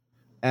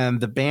 and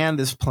the band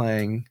is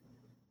playing,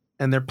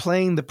 and they're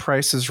playing the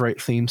Price is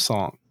Right theme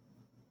song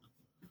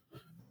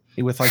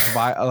with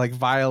like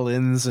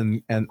violins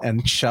and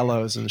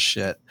cellos and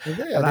shit.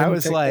 Yeah, I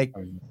was like,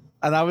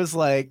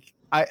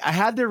 I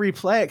had to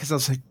replay it because I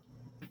was like,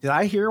 did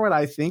I hear what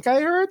I think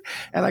I heard?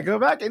 And I go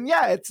back, and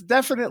yeah, it's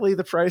definitely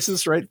the Price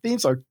is Right theme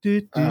song.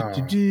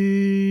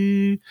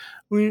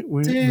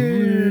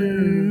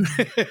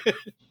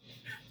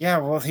 Yeah,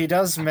 well, he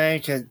does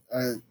make it.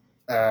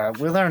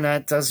 Will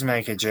Arnett does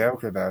make a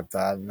joke about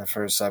that in the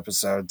first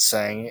episode,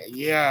 saying,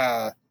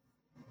 "Yeah,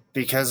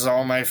 because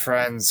all my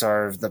friends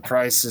are the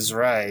Price is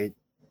Right,"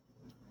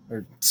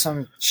 or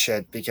some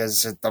shit.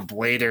 Because the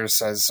waiter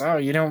says, "Oh,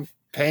 you don't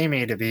pay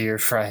me to be your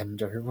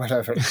friend," or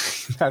whatever.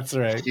 That's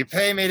right. You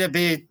pay me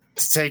to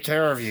take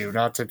care of you,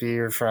 not to be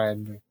your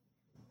friend.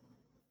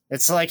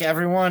 It's like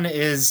everyone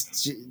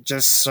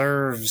just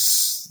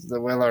serves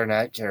the Will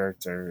Arnett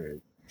character.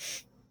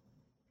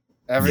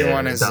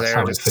 Everyone is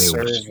there to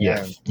serve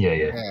him.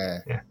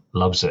 Yeah.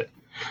 Loves it.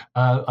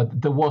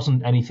 There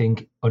wasn't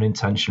anything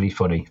unintentionally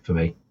funny for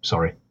me.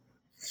 Sorry.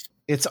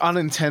 It's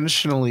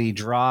unintentionally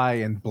dry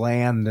and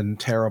bland and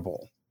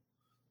terrible.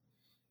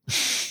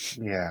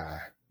 Yeah.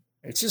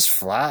 It's just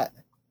flat.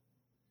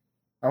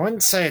 I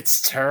wouldn't say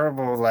it's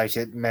terrible like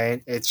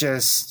it's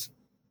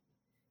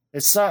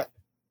not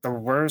the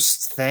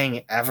worst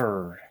thing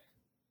ever.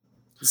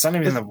 It's not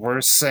even the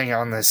worst thing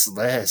on this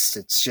list.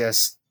 It's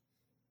just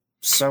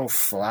so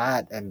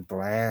flat and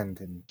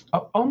bland. And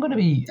I'm going to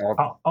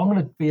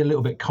be a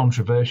little bit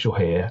controversial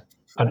here,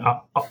 and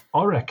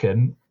I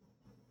reckon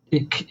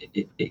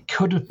it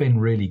could have been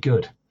really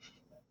good.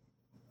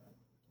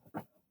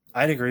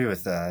 I'd agree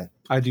with that.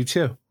 I do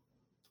too.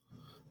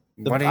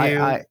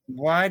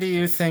 Why do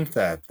you think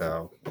that,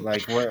 though?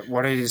 Like,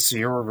 what is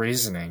your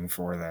reasoning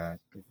for that?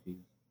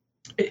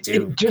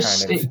 It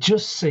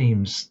just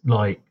seems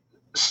like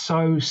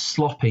so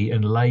sloppy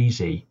and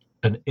lazy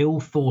and ill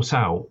thought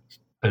out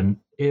and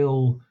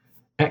ill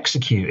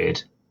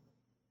executed.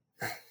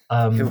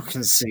 Ill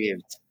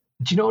conceived.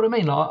 Do you know what I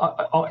mean?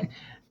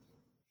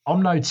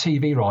 I'm no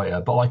TV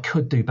writer, but I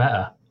could do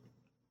better.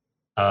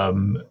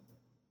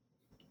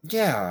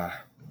 Yeah.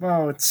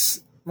 Well,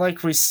 it's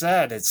like we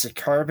said, it's a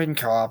carbon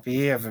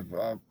copy of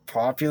a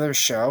popular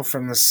show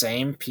from the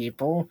same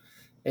people.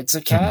 It's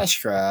a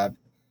cash grab.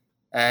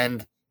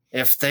 And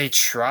if they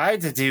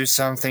tried to do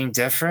something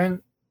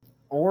different,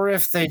 or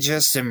if they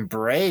just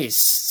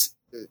embraced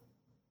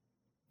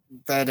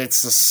that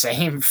it's the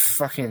same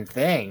fucking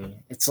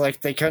thing, it's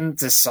like they couldn't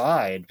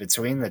decide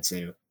between the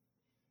two.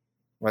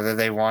 Whether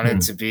they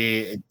wanted to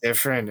be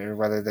different or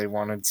whether they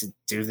wanted to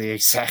do the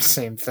exact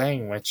same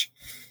thing, which...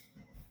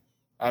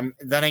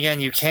 then again,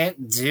 you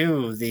can't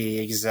do the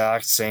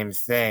exact same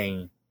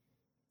thing,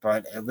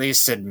 but at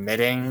least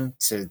admitting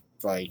to,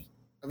 like,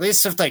 at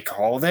least if they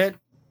called it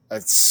a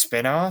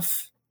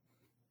spin-off,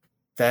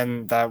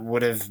 then that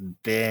would have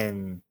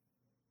made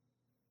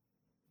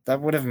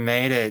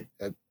it,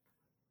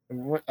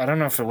 I don't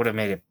know if it would have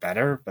made it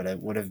better, but it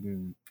would have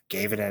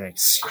gave it an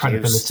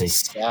excuse to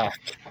suck.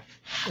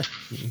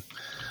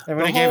 It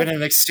would have gave it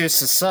an excuse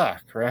to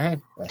suck,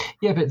 right?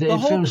 Yeah, but the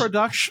whole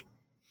production...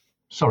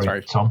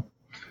 Sorry, Tom.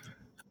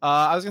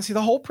 I was going to say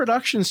the whole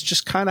production's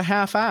just kind of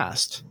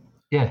half-assed.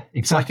 Yeah, exactly.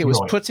 It's like it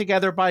was put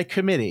together by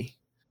committee.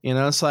 You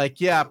know, it's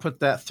like, yeah,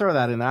 throw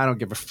that in. I don't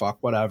give a fuck,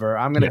 whatever.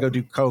 I'm going to go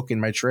do coke in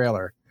my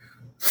trailer.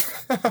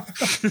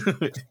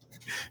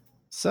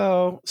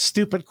 So,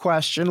 stupid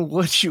question.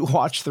 Would you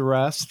watch the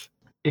rest?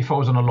 If I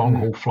was on a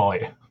long-haul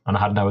flight and I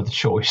had no other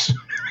choice.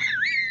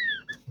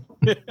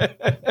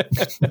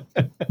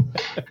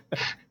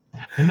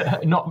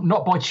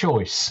 Not by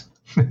choice.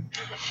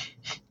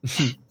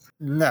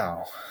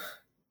 No,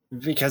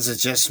 because it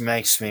just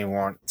makes me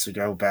want to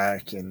go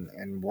back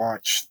and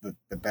watch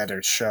the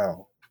better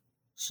show.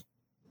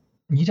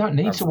 You don't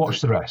need to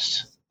watch the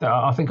rest.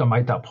 I think I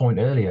made that point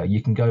earlier.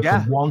 You can go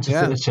from 1 to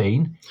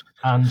 13,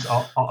 and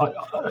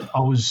I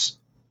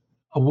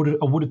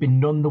would have been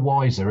none the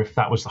wiser if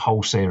that was the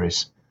whole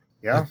series.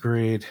 Yeah,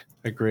 agreed.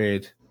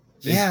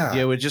 Yeah,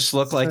 it would just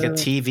look like a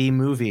TV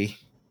movie.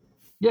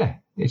 Yeah,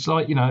 it's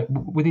like,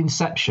 with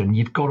Inception,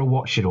 you've got to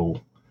watch it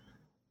all.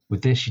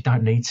 With this, you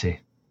don't need to.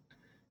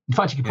 In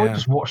fact, you could probably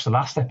just watch the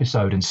last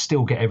episode and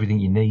still get everything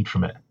you need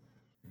from it.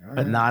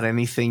 But not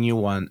anything you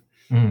want.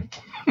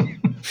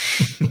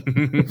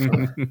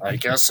 I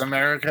guess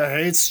America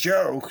hates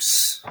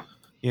jokes.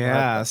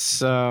 Yeah,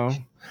 so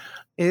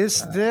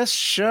is this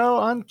show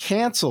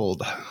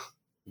uncanceled?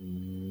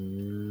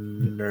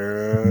 No.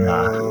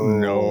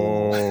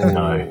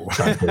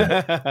 Don't do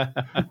it.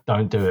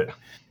 Don't do it.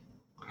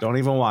 Don't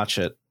even watch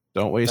it.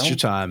 Don't waste your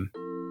time.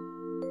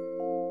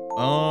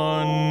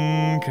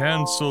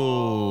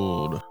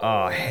 Uncancelled.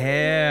 Oh,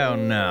 hell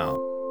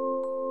no.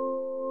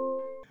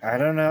 I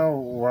don't know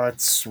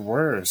what's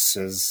worse,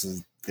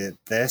 is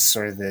this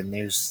or the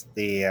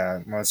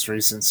most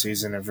recent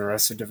season of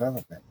Arrested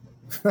Development.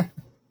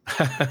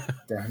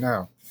 Don't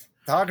know.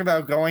 Talk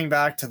about going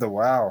back to the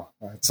well.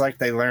 It's like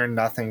they learned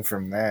nothing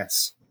from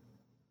this.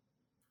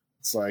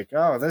 It's like,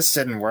 oh, this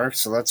didn't work,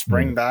 so let's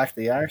bring back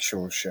the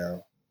actual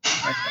show.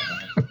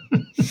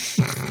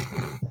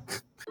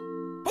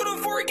 Put a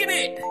fork in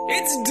it.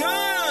 It's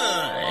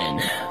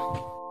done.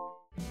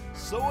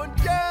 So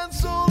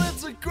uncancelled,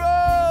 it's a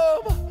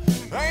crumb.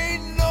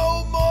 Ain't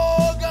no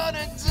more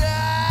gonna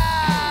die.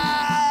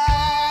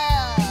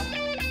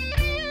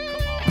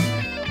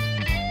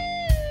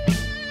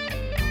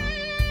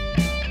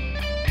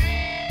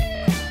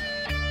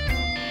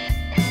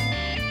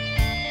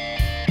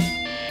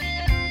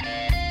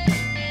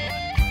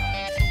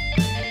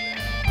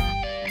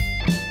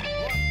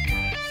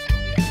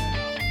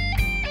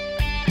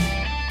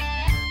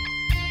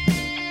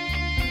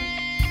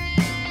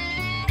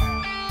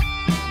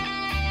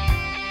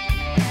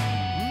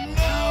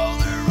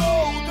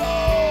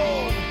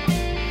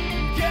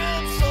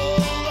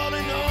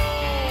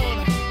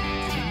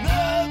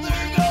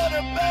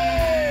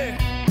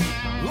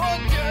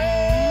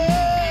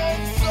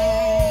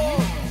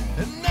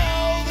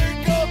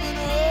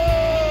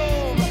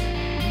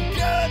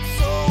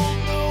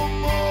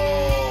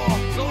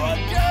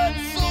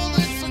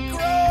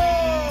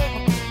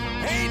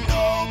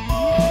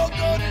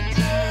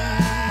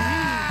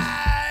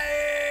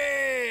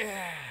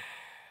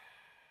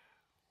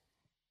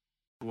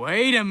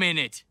 Wait a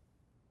minute.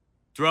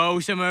 Throw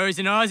some Ers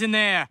and Ahs in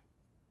there.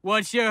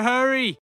 What's your hurry?